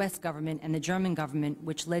between the U.S. government and the German government,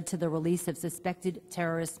 which led to the release of suspected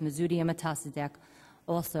terrorist Moussaoui and Mossadegh,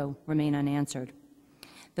 also remain unanswered.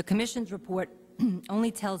 The Commission's report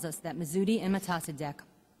only tells us that Moussaoui and Mossadegh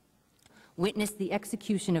witnessed the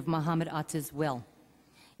execution of Mohammed Atta's will.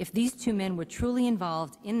 If these 2 men were truly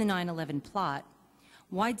involved in the 9/11 plot,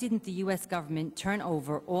 why didn't the U.S. government turn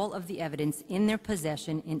over all of the evidence in their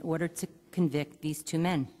possession in order to convict these 2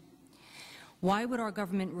 men? Why would our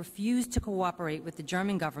government refuse to cooperate with the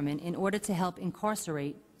German government in order to help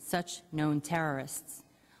incarcerate such known terrorists?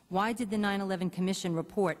 Why did the 9/11 Commission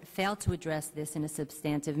report fail to address this in a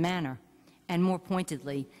substantive manner? And more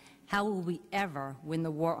pointedly, how will we ever win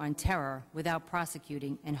the war on terror without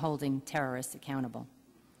prosecuting and holding terrorists accountable?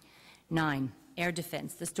 9. Air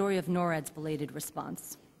defense, the story of NORAD's belated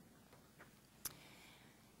response.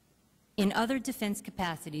 In other defense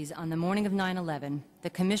capacities on the morning of 9/11, the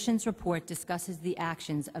Commission's report discusses the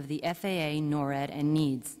actions of the FAA, NORAD, and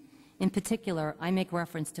needs. In particular, I make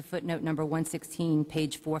reference to footnote number 116,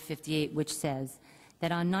 page 458, which says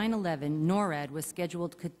that on 9/11, NORAD was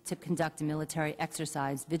scheduled to conduct a military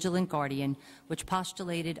exercise, Vigilant Guardian, which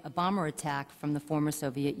postulated a bomber attack from the former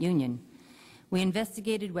Soviet Union. We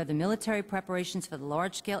investigated whether military preparations for the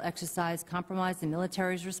large-scale exercise compromised the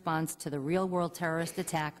military's response to the real-world terrorist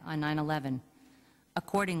attack on 9/11.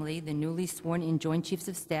 Accordingly, the newly sworn-in Joint Chiefs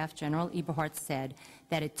of Staff, General Eberhart, said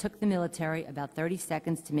that it took the military about 30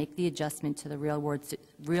 seconds to make the adjustment to the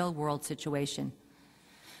real-world situation.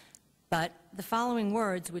 But the following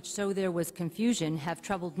words, which show there was confusion, have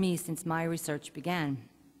troubled me since my research began.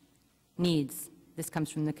 Needs. This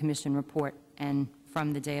comes from the Commission report and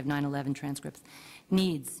from the day of 9/11 transcripts.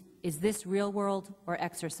 Needs. Is this real world or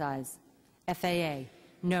exercise? FAA.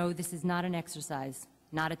 No, this is not an exercise,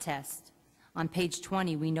 not a test. On page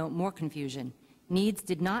 20, we note more confusion. Needs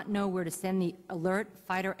did not know where to send the alert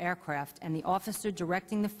fighter aircraft, and the officer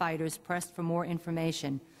directing the fighters pressed for more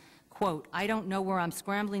information. Quote, I don't know where I'm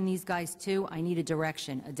scrambling these guys to. I need a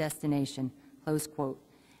direction, a destination, close quote.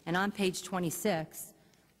 And on page 26,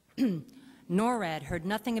 NORAD heard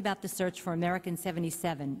nothing about the search for American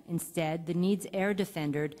 77. Instead, the Needs air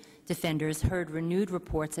defenders heard renewed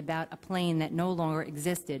reports about a plane that no longer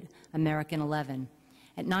existed, American 11.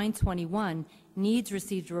 At 9:21, Needs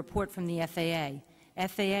received a report from the FAA.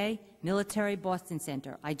 FAA, Military Boston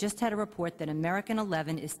Center. I just had a report that American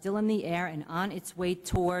 11 is still in the air and on its way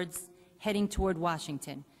heading toward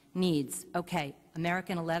Washington. Needs. Okay,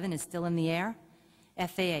 American 11 is still in the air?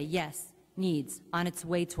 FAA, yes. Needs. On its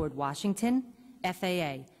way toward Washington?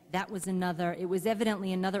 FAA, it was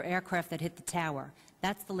evidently another aircraft that hit the tower.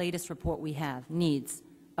 That's the latest report we have. Needs.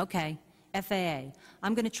 Okay. FAA,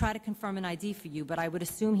 I'm going to try to confirm an ID for you, but I would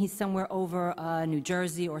assume he's somewhere over New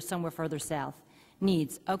Jersey or somewhere further south.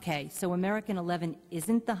 Needs. Okay, so American 11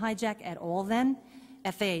 isn't the hijack at all then?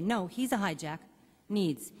 FAA, no, he's a hijack.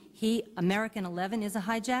 Needs. American 11 is a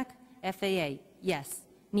hijack? FAA, yes.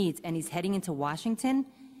 Needs. And he's heading into Washington?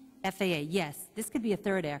 FAA, yes. This could be a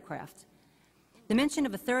third aircraft. The mention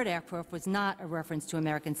of a third aircraft was not a reference to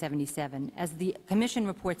American 77. As the Commission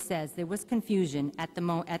report says, there was confusion at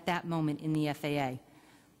that moment in the FAA.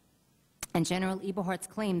 And General Eberhardt's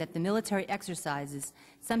claim that the military exercises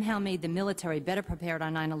somehow made the military better prepared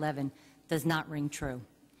on 9/11 does not ring true.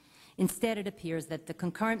 Instead, it appears that the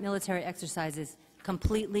concurrent military exercises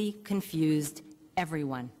completely confused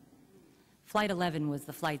everyone. Flight 11 was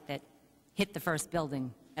the flight that hit the first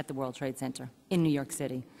building at the World Trade Center in New York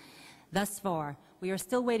City. Thus far, we are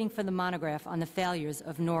still waiting for the monograph on the failures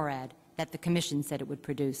of NORAD that the Commission said it would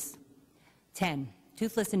produce. 10.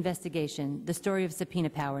 Toothless investigation, the story of subpoena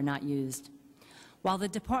power not used. While the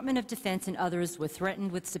Department of Defense and others were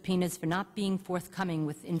threatened with subpoenas for not being forthcoming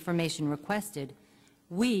with information requested,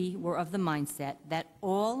 we were of the mindset that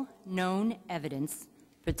all known evidence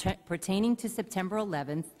pertaining to September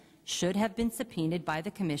 11th should have been subpoenaed by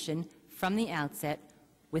the Commission from the outset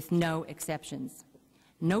with no exceptions.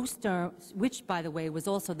 No stone, which, by the way, was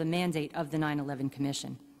also the mandate of the 9/11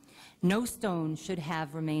 Commission. No stone should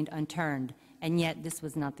have remained unturned, and yet this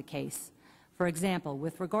was not the case. For example,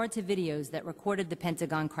 with regard to videos that recorded the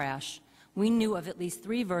Pentagon crash, we knew of at least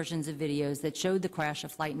 3 versions of videos that showed the crash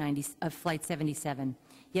of Flight 77,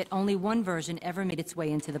 yet only one version ever made its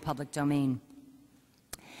way into the public domain.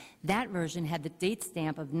 That version had the date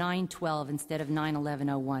stamp of 9/12 instead of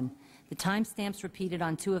 9/11/01. The timestamps repeated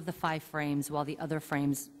on 2 of the 5 frames, while the other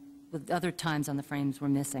times on the frames were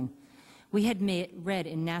missing. We had read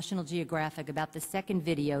in National Geographic about the second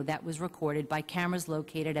video that was recorded by cameras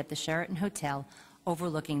located at the Sheraton Hotel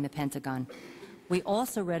overlooking the Pentagon. We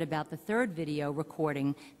also read about the third video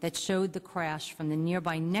recording that showed the crash from the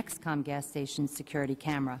nearby Nexcom gas station's security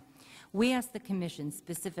camera. We asked the Commission,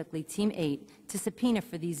 specifically Team 8, to subpoena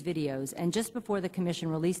for these videos, and just before the Commission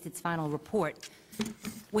released its final report,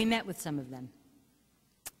 we met with some of them.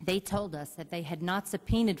 They told us that they had not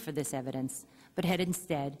subpoenaed for this evidence, but had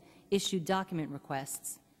instead issued document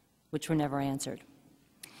requests, which were never answered.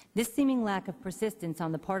 This seeming lack of persistence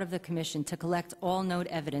on the part of the Commission to collect all known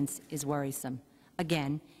evidence is worrisome.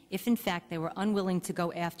 Again, if in fact they were unwilling to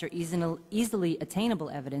go after easily attainable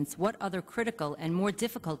evidence, what other critical and more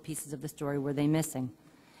difficult pieces of the story were they missing?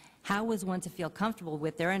 How was one to feel comfortable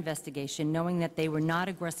with their investigation knowing that they were not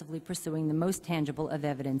aggressively pursuing the most tangible of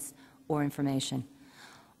evidence or information?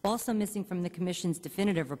 Also missing from the Commission's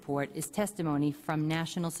definitive report is testimony from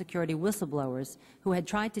national security whistleblowers who had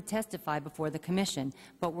tried to testify before the Commission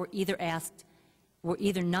but were either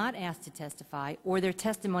not asked to testify, or their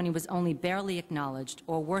testimony was only barely acknowledged,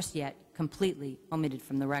 or worse yet, completely omitted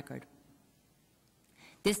from the record.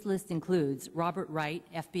 This list includes Robert Wright,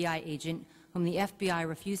 FBI agent, whom the FBI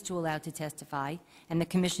refused to allow to testify, and the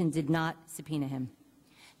Commission did not subpoena him.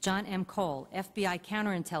 John M. Cole, FBI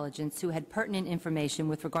counterintelligence, who had pertinent information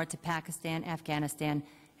with regard to Pakistan, Afghanistan,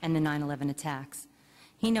 and the 9/11 attacks.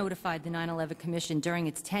 He notified the 9/11 Commission during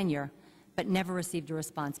its tenure, but never received a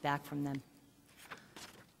response back from them.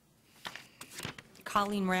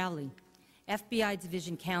 Colleen Rowley, FBI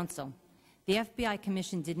Division Counsel. The FBI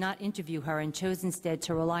Commission did not interview her and chose instead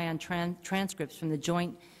to rely on transcripts from the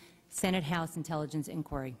Joint Senate-House Intelligence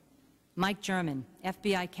Inquiry. Mike German,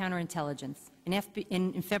 FBI Counterintelligence.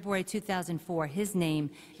 In February 2004, his name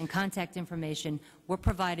and contact information were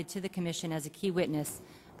provided to the Commission as a key witness,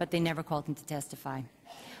 but they never called him to testify.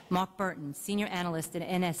 Mark Burton, senior analyst at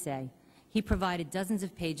NSA, he provided dozens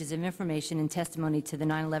of pages of information and testimony to the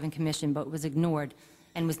 9/11 Commission, but was ignored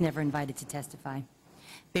and was never invited to testify.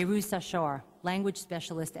 Beiruz Sachar, language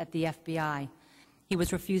specialist at the FBI, he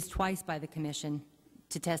was refused twice by the Commission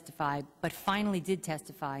to testify, but finally did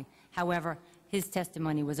testify. However, his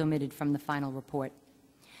testimony was omitted from the final report.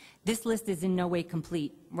 This list is in no way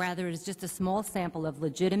complete. Rather, it is just a small sample of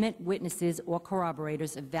legitimate witnesses or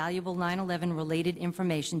corroborators of valuable 9/11 related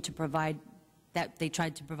information that they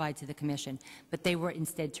tried to provide to the Commission, but they were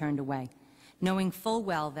instead turned away. Knowing full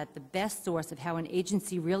well that the best source of how an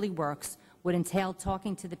agency really works would entail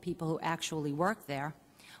talking to the people who actually work there,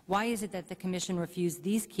 why is it that the Commission refused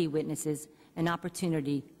these key witnesses an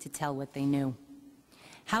opportunity to tell what they knew?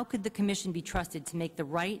 How could the Commission be trusted to make the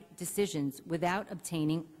right decisions without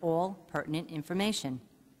obtaining all pertinent information?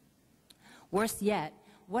 Worse yet,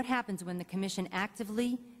 what happens when the Commission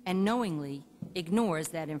actively and knowingly ignores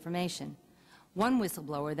that information? One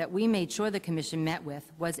whistleblower that we made sure the Commission met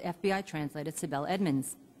with was FBI translator Sibel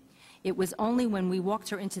Edmonds. It was only when we walked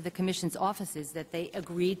her into the Commission's offices that they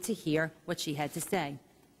agreed to hear what she had to say.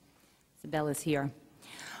 Sibel is here.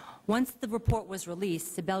 Once the report was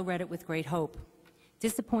released, Sibel read it with great hope.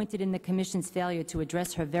 Disappointed in the Commission's failure to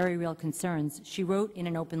address her very real concerns, she wrote in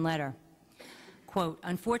an open letter, quote,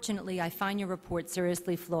 "Unfortunately, I find your report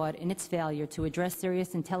seriously flawed in its failure to address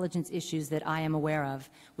serious intelligence issues that I am aware of,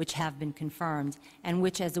 which have been confirmed, and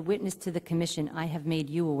which, as a witness to the Commission, I have made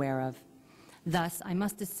you aware of. Thus, I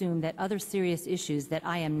must assume that other serious issues that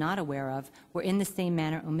I am not aware of were in the same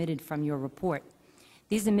manner omitted from your report.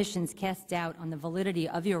 These omissions cast doubt on the validity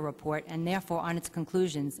of your report and therefore on its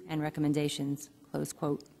conclusions and recommendations." Close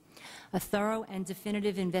quote. A thorough and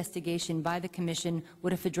definitive investigation by the Commission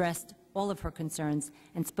would have addressed all of her concerns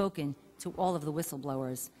and spoken to all of the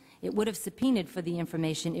whistleblowers. It would have subpoenaed for the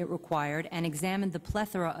information it required and examined the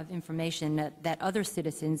plethora of information that other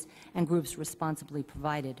citizens and groups responsibly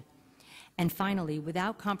provided. And finally,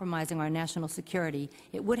 without compromising our national security,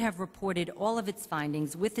 it would have reported all of its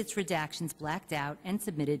findings with its redactions blacked out and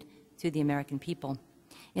submitted to the American people.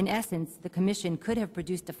 In essence, the Commission could have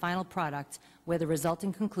produced a final product where the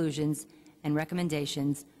resulting conclusions and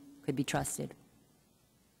recommendations could be trusted.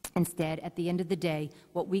 Instead, at the end of the day,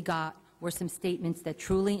 what we got were some statements that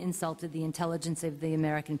truly insulted the intelligence of the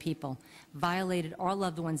American people, violated our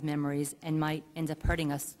loved ones' memories, and might end up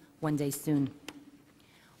hurting us one day soon.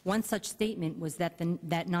 One such statement was that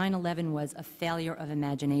 9/11 was a failure of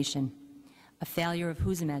imagination. A failure of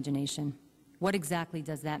whose imagination? What exactly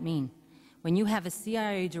does that mean? When you have a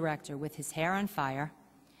CIA director with his hair on fire,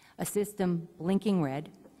 a system blinking red,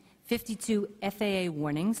 52 FAA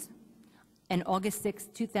warnings, an August 6,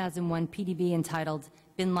 2001 PDB entitled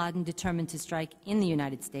Bin Laden Determined to Strike in the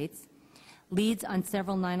United States, leads on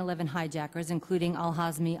several 9/11 hijackers, including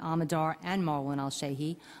al-Hazmi, al-Madar, and Marwan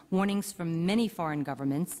al-Shehi, warnings from many foreign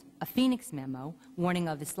governments, a Phoenix memo warning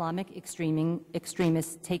of Islamic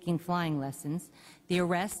extremists taking flying lessons, the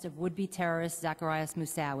arrest of would-be terrorist Zacharias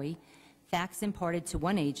Moussaoui, facts imparted to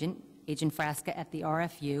one agent, Agent Frasca at the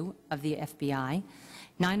RFU of the FBI.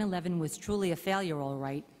 9/11 was truly a failure, all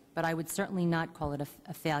right, but I would certainly not call it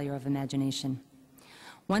a failure of imagination.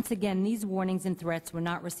 Once again, these warnings and threats were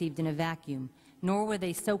not received in a vacuum, nor were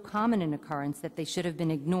they so common an occurrence that they should have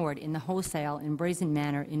been ignored in the wholesale and brazen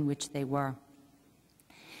manner in which they were.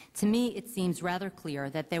 To me, it seems rather clear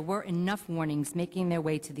that there were enough warnings making their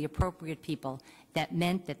way to the appropriate people that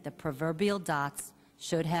meant that the proverbial dots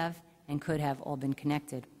should have and could have all been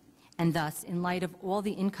connected. And thus, in light of all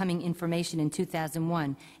the incoming information in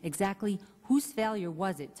 2001, exactly whose failure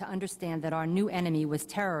was it to understand that our new enemy was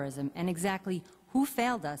terrorism, and exactly who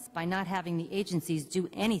failed us by not having the agencies do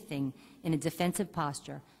anything in a defensive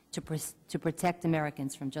posture to protect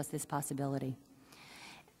Americans from just this possibility?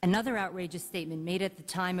 Another outrageous statement made at the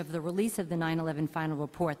time of the release of the 9/11 final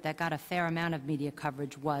report that got a fair amount of media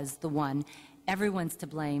coverage was the one, "Everyone's to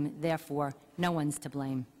blame, therefore no one's to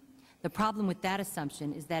blame." The problem with that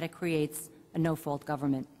assumption is that it creates a no-fault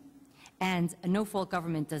government. And a no-fault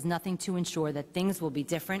government does nothing to ensure that things will be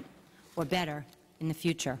different or better in the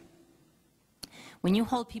future. When you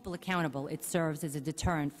hold people accountable, it serves as a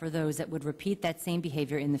deterrent for those that would repeat that same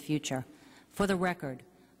behavior in the future. For the record,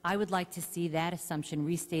 I would like to see that assumption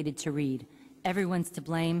restated to read, "Everyone's to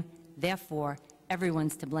blame, therefore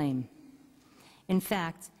everyone's to blame." In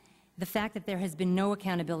fact, the fact that there has been no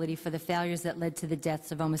accountability for the failures that led to the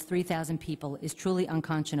deaths of almost 3,000 people is truly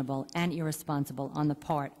unconscionable and irresponsible on the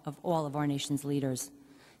part of all of our nation's leaders.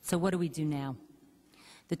 So what do we do now?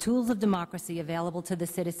 The tools of democracy available to the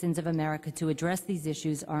citizens of America to address these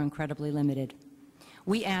issues are incredibly limited.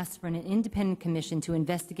 We asked for an independent commission to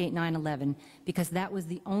investigate 9/11 because that was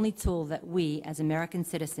the only tool that we, as American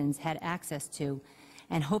citizens, had access to,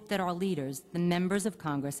 and hoped that our leaders, the members of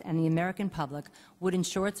Congress, and the American public would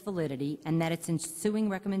ensure its validity and that its ensuing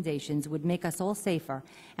recommendations would make us all safer,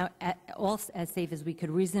 all as safe as we could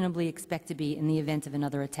reasonably expect to be in the event of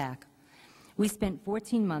another attack. We spent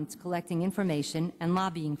 14 months collecting information and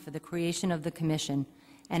lobbying for the creation of the Commission,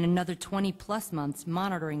 and another 20-plus months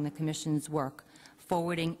monitoring the Commission's work,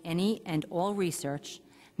 forwarding any and all research,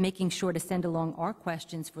 making sure to send along our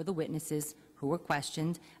questions for the witnesses who were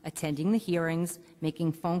questioned, attending the hearings,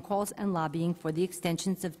 making phone calls and lobbying for the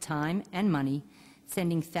extensions of time and money,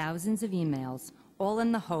 sending thousands of emails, all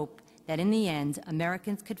in the hope that in the end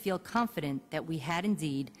Americans could feel confident that we had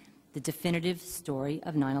indeed the definitive story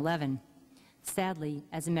of 9/11. Sadly,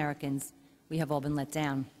 as Americans, we have all been let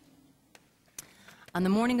down. On the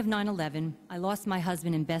morning of 9/11, I lost my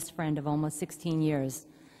husband and best friend of almost 16 years.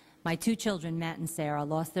 My two children, Matt and Sarah,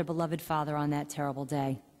 lost their beloved father on that terrible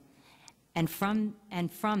day. And from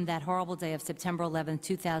that horrible day of September 11,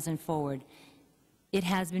 2000 forward, it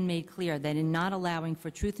has been made clear that in not allowing for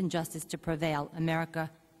truth and justice to prevail, America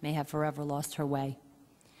may have forever lost her way.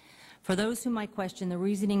 For those who might question the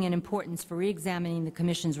reasoning and importance for re-examining the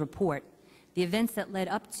Commission's report, the events that led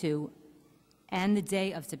up to and the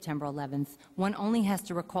day of September 11th, one only has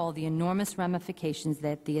to recall the enormous ramifications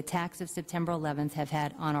that the attacks of September 11th have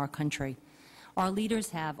had on our country. Our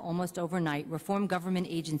leaders have, almost overnight, reformed government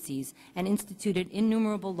agencies and instituted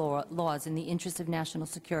innumerable laws in the interest of national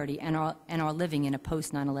security and are living in a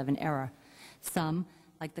post-9/11 era. Some,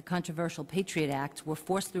 like the controversial Patriot Act, were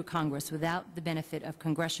forced through Congress without the benefit of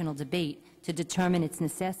congressional debate to determine its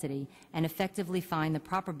necessity and effectively find the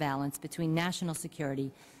proper balance between national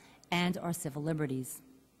security and our civil liberties.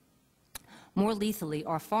 More lethally,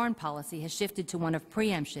 our foreign policy has shifted to one of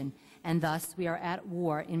preemption, and thus we are at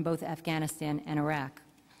war in both Afghanistan and Iraq,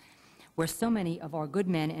 where so many of our good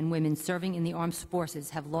men and women serving in the armed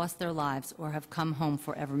forces have lost their lives or have come home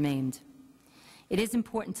forever maimed. It is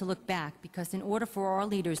important to look back because in order for our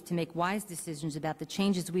leaders to make wise decisions about the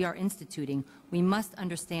changes we are instituting, we must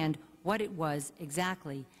understand what it was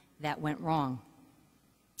exactly that went wrong,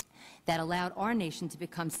 that allowed our nation to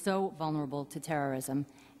become so vulnerable to terrorism,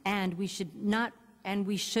 and we should not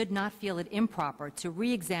feel it improper to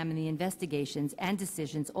re-examine the investigations and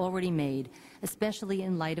decisions already made, especially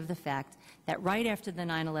in light of the fact that right after the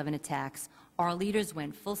 9/11 attacks, our leaders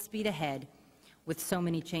went full speed ahead with so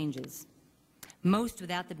many changes, most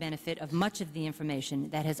without the benefit of much of the information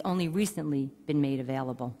that has only recently been made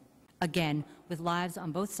available. Again, with lives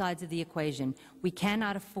on both sides of the equation, we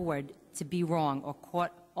cannot afford to be wrong or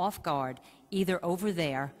caught off guard either over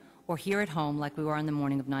there or here at home like we were on the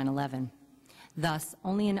morning of 9/11. Thus,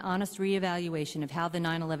 only an honest reevaluation of how the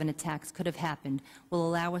 9/11 attacks could have happened will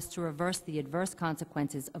allow us to reverse the adverse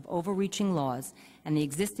consequences of overreaching laws and the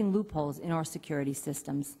existing loopholes in our security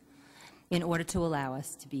systems in order to allow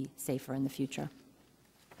us to be safer in the future.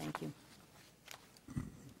 Thank you.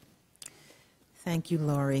 Thank you,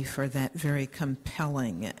 Lorie, for that very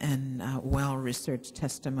compelling and well-researched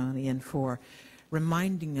testimony and for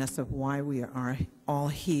reminding us of why we are all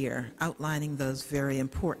here, outlining those very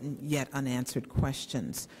important yet unanswered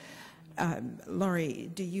questions. Lorie,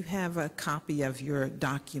 do you have a copy of your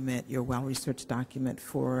document, your well-researched document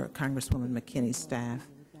for Congresswoman McKinney's staff?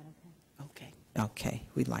 Okay,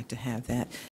 we'd like to have that.